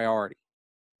isn't the priority.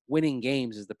 Winning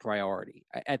games is the priority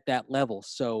at that level.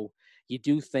 So you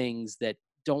do things that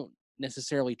don't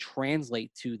necessarily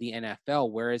translate to the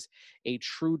NFL, whereas a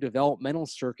true developmental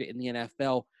circuit in the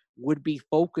NFL would be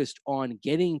focused on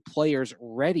getting players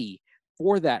ready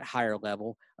for that higher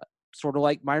level, sort of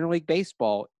like minor league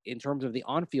baseball in terms of the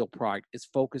on-field product is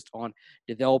focused on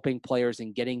developing players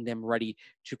and getting them ready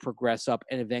to progress up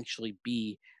and eventually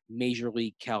be major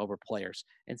league caliber players.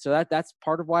 And so that's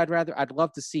part of why I'd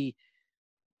love to see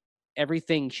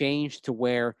everything change to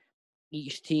where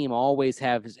each team always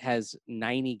has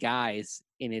 90 guys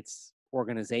in its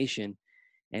organization,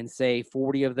 and say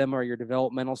 40 of them are your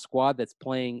developmental squad that's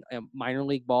playing minor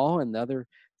league ball, and the other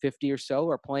 50 or so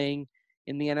are playing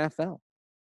in the NFL.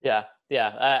 Yeah,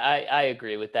 I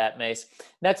agree with that, Mace.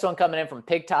 Next one coming in from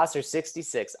Pig Tosser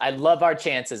 66. I love our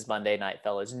chances Monday night,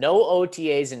 fellas. No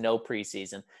OTAs and no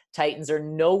preseason. Titans are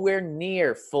nowhere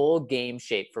near full game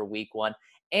shape for week 1,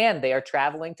 and they are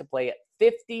traveling to play at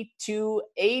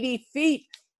 5,280 feet.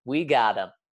 We got them.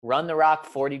 Run the rock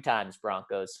 40 times,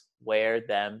 Broncos. wear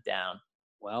them down.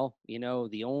 Well,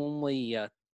 the only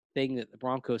thing that the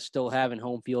Broncos still have in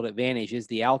home field advantage is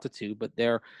the altitude, but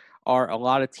there are a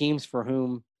lot of teams for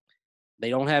whom they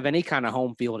don't have any kind of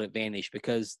home field advantage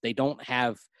because they don't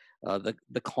have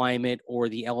the climate or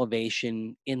the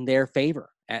elevation in their favor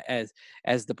as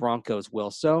the Broncos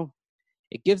will. So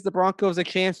it gives the Broncos a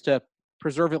chance to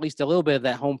preserve at least a little bit of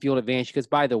that home field advantage. Because,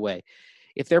 by the way,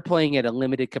 if they're playing at a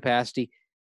limited capacity,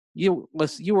 you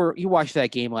watched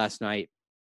that game last night.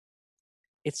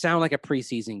 It sounded like a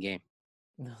preseason game.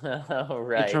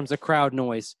 Right. In terms of crowd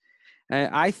noise.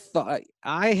 I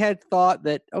had thought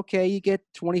that, okay, you get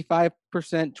 25%,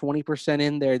 20%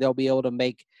 in there, they'll be able to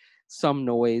make some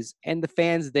noise. And the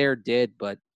fans there did,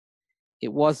 but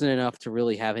it wasn't enough to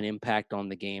really have an impact on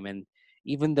the game. And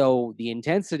even though the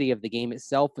intensity of the game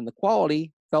itself and the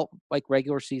quality felt like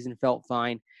regular season, felt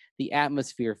fine, the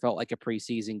atmosphere felt like a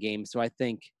preseason game. So I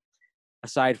think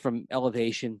aside from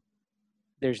elevation,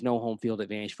 there's no home field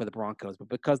advantage for the Broncos. But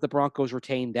because the Broncos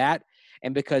retain that,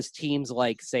 and because teams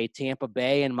like, say, Tampa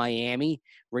Bay and Miami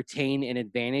retain an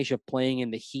advantage of playing in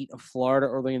the heat of Florida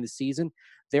early in the season,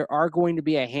 there are going to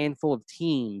be a handful of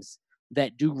teams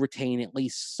that do retain at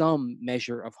least some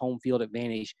measure of home field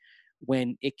advantage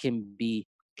when it can be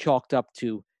chalked up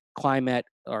to climate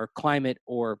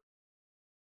or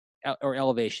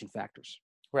elevation factors.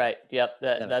 Right. Yep.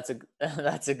 That's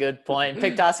a good point.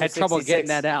 Pictos had trouble getting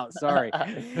that out. Sorry.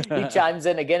 He chimes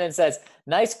in again and says,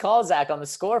 "Nice call, Zach, on the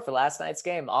score for last night's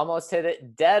game. Almost hit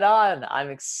it dead on. I'm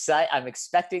excited. I'm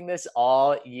expecting this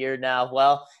all year now."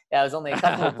 Well, yeah, I was only a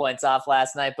couple of points off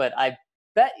last night, but I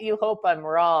bet you hope I'm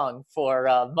wrong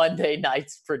for Monday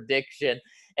night's prediction.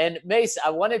 And Mace, I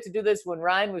wanted to do this when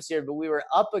Ryan was here, but we were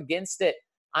up against it.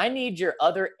 I need your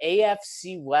other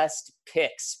AFC West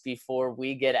picks before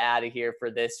we get out of here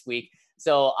for this week.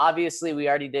 So obviously we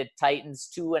already did Titans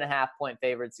 2.5-point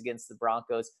favorites against the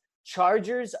Broncos.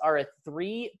 Chargers are a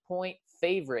 3-point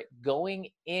favorite going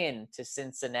into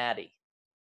Cincinnati.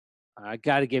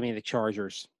 Got to give me the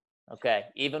Chargers. Okay,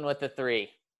 even with the 3.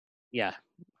 Yeah,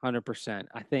 100%.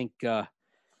 I think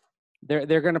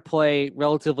they're going to play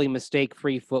relatively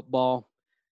mistake-free football.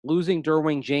 Losing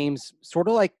Derwin James, sort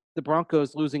of like the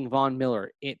Broncos losing Von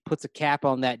Miller, it puts a cap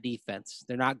on that defense.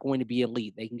 They're not going to be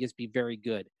elite. They can just be very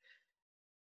good.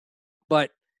 But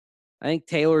I think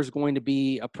Taylor's going to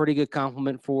be a pretty good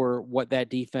complement for what that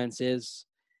defense is.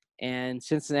 And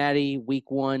Cincinnati, week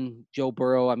 1, Joe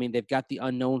Burrow, I mean, they've got the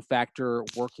unknown factor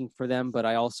working for them, but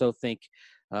I also think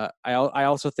that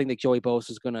Joey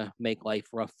Bosa is going to make life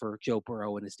rough for Joe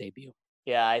Burrow in his debut.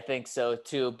 Yeah, I think so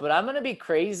too. But I'm going to be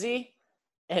crazy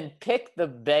and pick the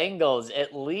Bengals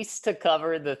at least to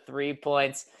cover the 3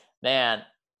 points. Man,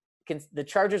 the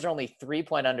Chargers are only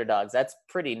 3-point underdogs. That's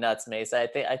pretty nuts, Mace. I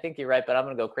think you're right, but I'm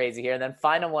going to go crazy here. And then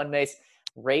final one, Mace.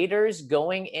 Raiders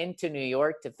going into New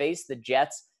York to face the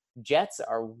Jets. Jets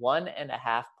are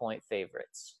 1.5-point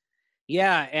favorites.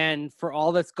 Yeah, and for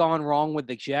all that's gone wrong with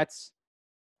the Jets,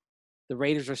 the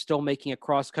Raiders are still making a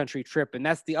cross-country trip. And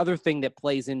that's the other thing that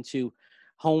plays into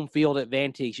home field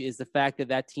advantage is the fact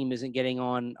that team isn't getting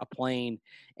on a plane.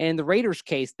 And in the Raiders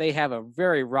case, they have a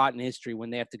very rotten history when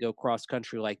they have to go cross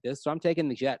country like this. So I'm taking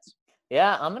the Jets.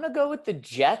 Yeah, I'm going to go with the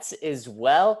Jets as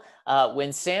well.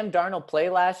 When Sam Darnold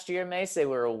played last year, Mace, they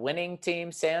were a winning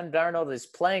team. Sam Darnold is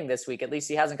playing this week. At least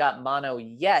he hasn't got mono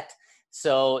yet.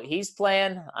 So he's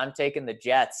playing. I'm taking the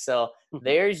Jets. So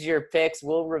there's your picks.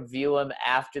 We'll review them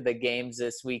after the games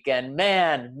this weekend.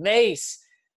 Man, Mace,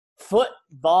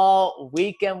 football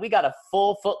weekend. We got a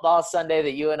full football Sunday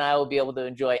that you and I will be able to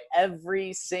enjoy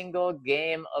every single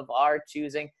game of our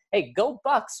choosing. Hey, go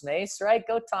Bucks, Mace, right?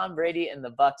 Go Tom Brady and the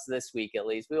Bucks this week at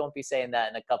least. We won't be saying that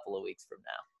in a couple of weeks from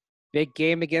now. Big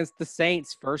game against the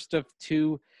Saints. First of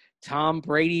 2 Tom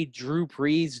Brady, Drew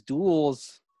Brees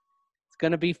duels. It's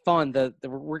going to be fun.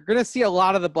 We're going to see a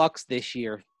lot of the Bucks this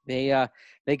year. They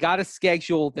got a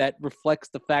schedule that reflects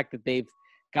the fact that they've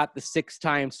got the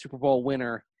 6-time Super Bowl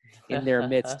winner in their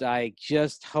midst. I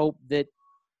just hope that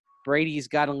Brady's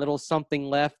got a little something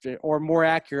left, or more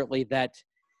accurately, that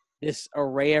this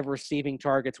array of receiving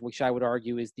targets, which I would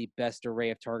argue is the best array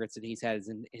of targets that he's had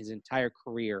in his entire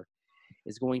career,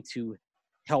 is going to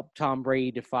help Tom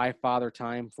Brady defy Father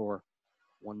Time for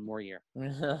one more year.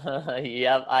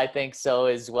 Yep, I think so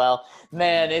as well.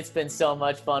 Man, it's been so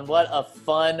much fun. What a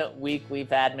fun week we've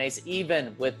had, Mace,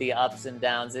 even with the ups and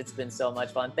downs. It's been so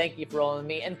much fun. Thank you for rolling with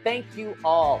me, and thank you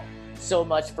all so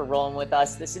much for rolling with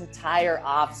us this entire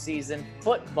off season.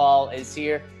 Football is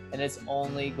here, and it's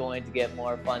only going to get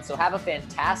more fun. So have a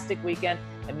fantastic weekend,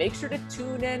 and make sure to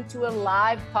tune in to a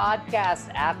live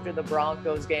podcast after the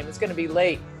Broncos game. It's going to be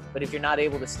late But if you're not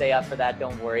able to stay up for that,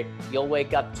 don't worry. You'll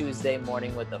wake up Tuesday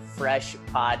morning with a fresh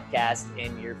podcast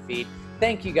in your feed.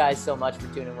 Thank you guys so much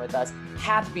for tuning with us.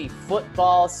 Happy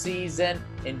football season.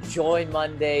 Enjoy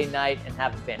Monday night and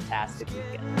have a fantastic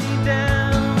weekend.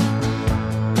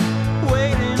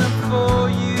 Waiting up for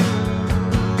you,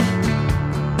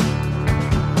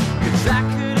 'cause I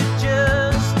could